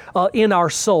well-being in our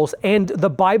souls. And the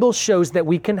Bible shows that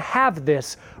we can have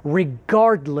this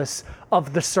regardless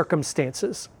of the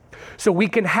circumstances. So we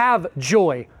can have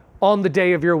joy on the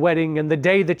day of your wedding and the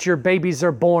day that your babies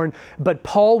are born, but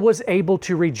Paul was able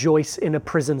to rejoice in a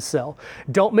prison cell.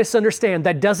 Don't misunderstand,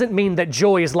 that doesn't mean that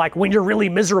joy is like when you're really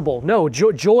miserable. No,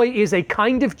 joy is a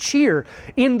kind of cheer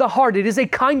in the heart. It is a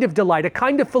kind of delight, a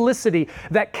kind of felicity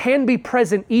that can be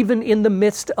present even in the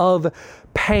midst of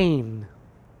pain.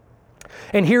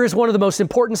 And here is one of the most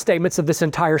important statements of this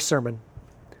entire sermon,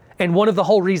 and one of the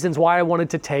whole reasons why I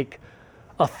wanted to take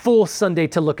a full Sunday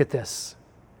to look at this.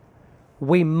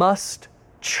 We must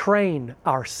train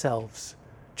ourselves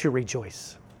to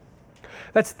rejoice.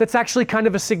 That's actually kind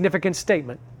of a significant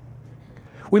statement.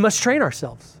 We must train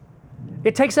ourselves.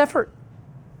 It takes effort.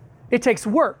 It takes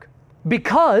work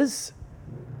because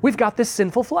we've got this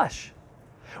sinful flesh.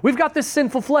 We've got this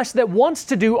sinful flesh that wants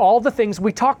to do all the things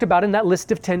we talked about in that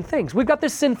list of 10 things. We've got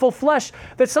this sinful flesh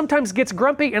that sometimes gets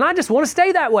grumpy, and I just want to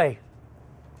stay that way.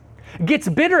 Gets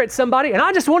bitter at somebody, and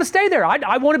I just want to stay there.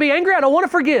 I want to be angry. I don't want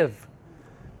to forgive.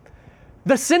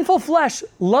 The sinful flesh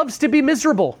loves to be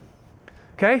miserable,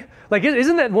 okay? Like,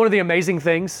 isn't that one of the amazing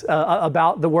things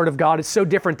about the Word of God? It's so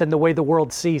different than the way the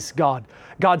world sees God.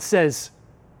 God says,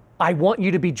 I want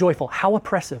you to be joyful. How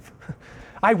oppressive.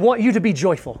 I want you to be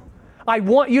joyful. I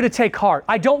want you to take heart.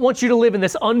 I don't want you to live in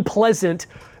this unpleasant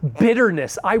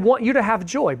bitterness. I want you to have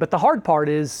joy. But the hard part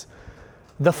is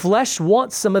the flesh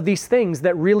wants some of these things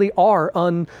that really are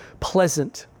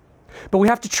unpleasant. But we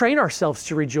have to train ourselves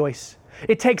to rejoice.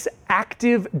 It takes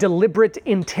active, deliberate,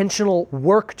 intentional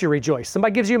work to rejoice.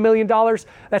 Somebody gives you $1 million,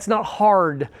 that's not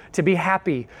hard to be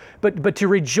happy. But to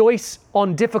rejoice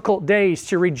on difficult days,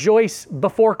 to rejoice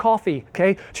before coffee,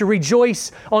 okay? To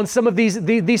rejoice on some of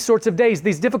these sorts of days,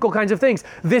 these difficult kinds of things.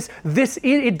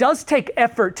 It does take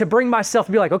effort to bring myself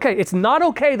to be like, okay, it's not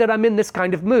okay that I'm in this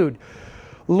kind of mood.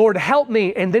 Lord, help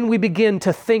me. And then we begin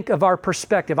to think of our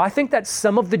perspective. I think that's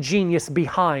some of the genius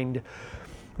behind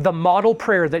the model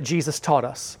prayer that Jesus taught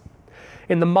us.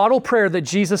 In the model prayer that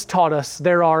Jesus taught us,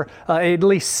 there are at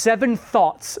least 7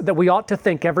 thoughts that we ought to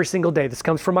think every single day. This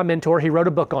comes from my mentor. He wrote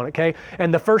a book on it, okay?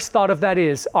 And the first thought of that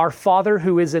is, our Father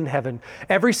who is in heaven.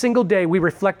 Every single day we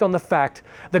reflect on the fact,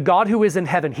 the God who is in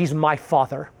heaven, He's my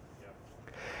Father.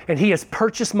 And He has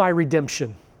purchased my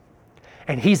redemption.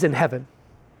 And He's in heaven.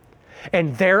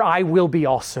 And there I will be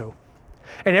also.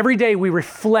 And every day we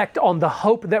reflect on the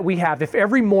hope that we have. If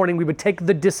every morning we would take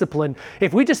the discipline,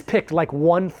 if we just picked like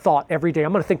one thought every day,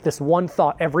 I'm going to think this one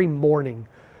thought every morning,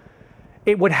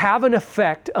 it would have an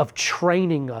effect of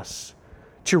training us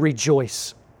to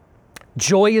rejoice.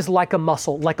 Joy is like a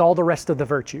muscle, like all the rest of the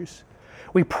virtues.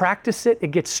 We practice it,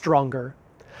 it gets stronger.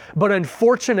 But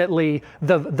unfortunately,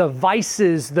 the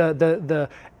vices, the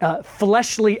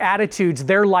fleshly attitudes,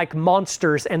 they're like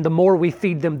monsters, and the more we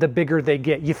feed them, the bigger they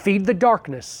get. You feed the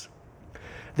darkness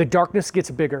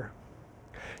gets bigger.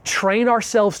 Train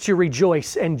ourselves to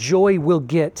rejoice, and joy will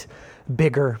get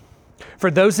bigger.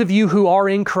 For those of you who are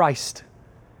in Christ,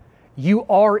 you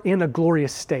are in a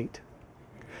glorious state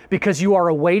because you are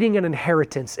awaiting an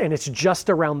inheritance, and it's just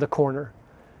around the corner.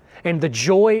 And the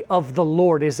joy of the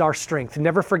Lord is our strength.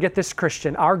 Never forget this,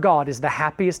 Christian. Our God is the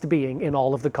happiest being in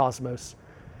all of the cosmos.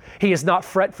 He is not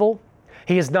fretful.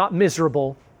 He is not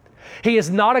miserable. He is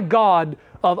not a God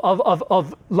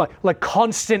of like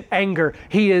constant anger.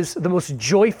 He is the most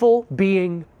joyful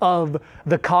being of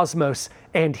the cosmos.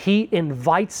 And He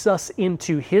invites us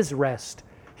into His rest,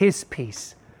 His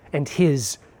peace, and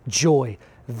His joy.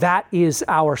 That is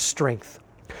our strength.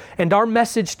 And our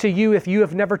message to you, if you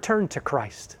have never turned to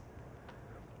Christ,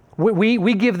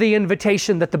 we give the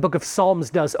invitation that the book of Psalms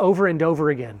does over and over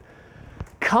again.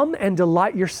 Come and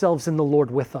delight yourselves in the Lord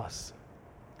with us.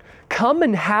 Come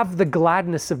and have the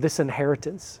gladness of this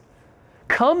inheritance.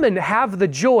 Come and have the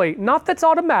joy, not that's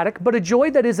automatic, but a joy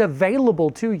that is available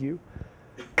to you.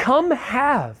 Come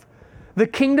have the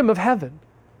kingdom of heaven.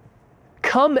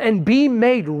 Come and be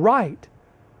made right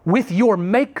with your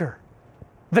Maker,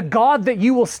 the God that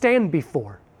you will stand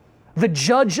before, the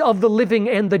judge of the living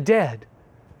and the dead.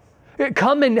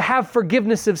 Come and have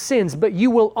forgiveness of sins, but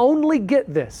you will only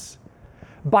get this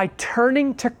by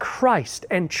turning to Christ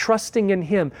and trusting in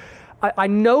Him. I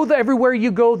know that everywhere you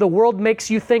go, the world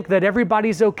makes you think that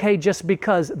everybody's okay just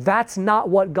because. That's not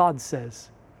what God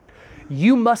says.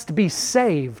 You must be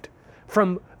saved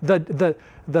from the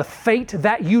fate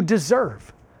that you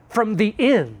deserve, from the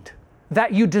end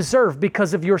that you deserve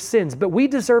because of your sins. But we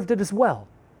deserved it as well.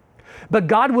 But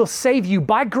God will save you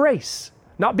by grace.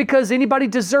 Not because anybody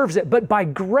deserves it, but by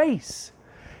grace.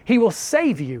 He will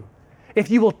save you if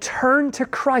you will turn to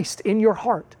Christ in your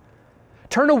heart.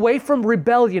 Turn away from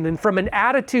rebellion and from an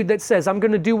attitude that says, I'm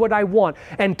going to do what I want,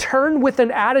 and turn with an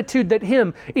attitude that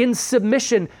in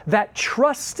submission, that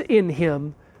trusts in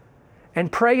Him,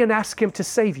 and pray and ask Him to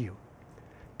save you.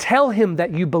 Tell Him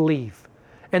that you believe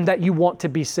and that you want to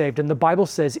be saved. And the Bible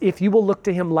says, if you will look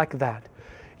to Him like that,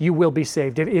 you will be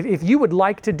saved. If you would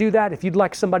like to do that, if you'd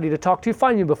like somebody to talk to,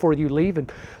 find me before you leave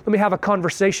and let me have a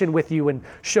conversation with you and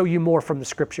show you more from the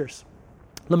Scriptures.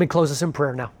 Let me close us in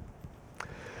prayer now.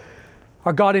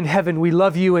 Our God in heaven, we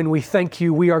love You and we thank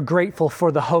You. We are grateful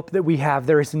for the hope that we have.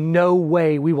 There is no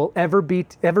way we will ever be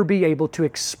able to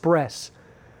express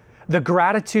the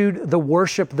gratitude, the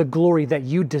worship, the glory that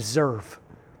You deserve.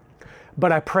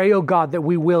 But I pray, oh God, that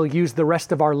we will use the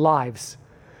rest of our lives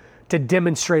to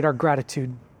demonstrate our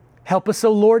gratitude. Help us,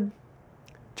 O Lord,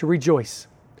 to rejoice.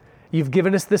 You've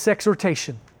given us this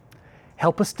exhortation.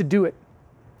 Help us to do it.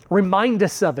 Remind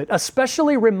us of it.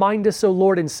 Especially remind us, O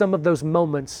Lord, in some of those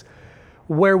moments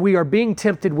where we are being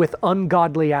tempted with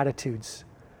ungodly attitudes.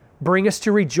 Bring us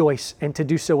to rejoice and to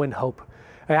do so in hope.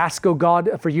 I ask, O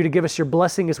God, for You to give us Your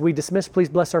blessing as we dismiss. Please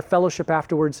bless our fellowship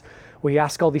afterwards. We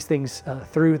ask all these things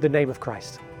through the name of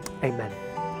Christ. Amen.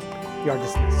 You are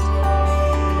dismissed.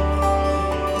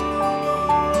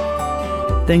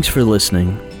 Thanks for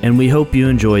listening, and we hope you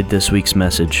enjoyed this week's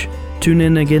message. Tune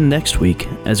in again next week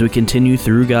as we continue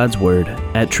through God's Word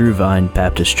at True Vine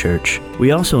Baptist Church. We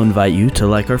also invite you to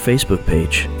like our Facebook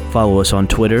page, follow us on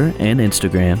Twitter and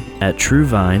Instagram at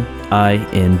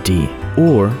TrueVineIND,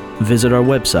 or visit our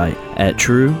website at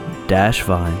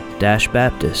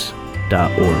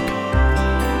true-vine-baptist.org.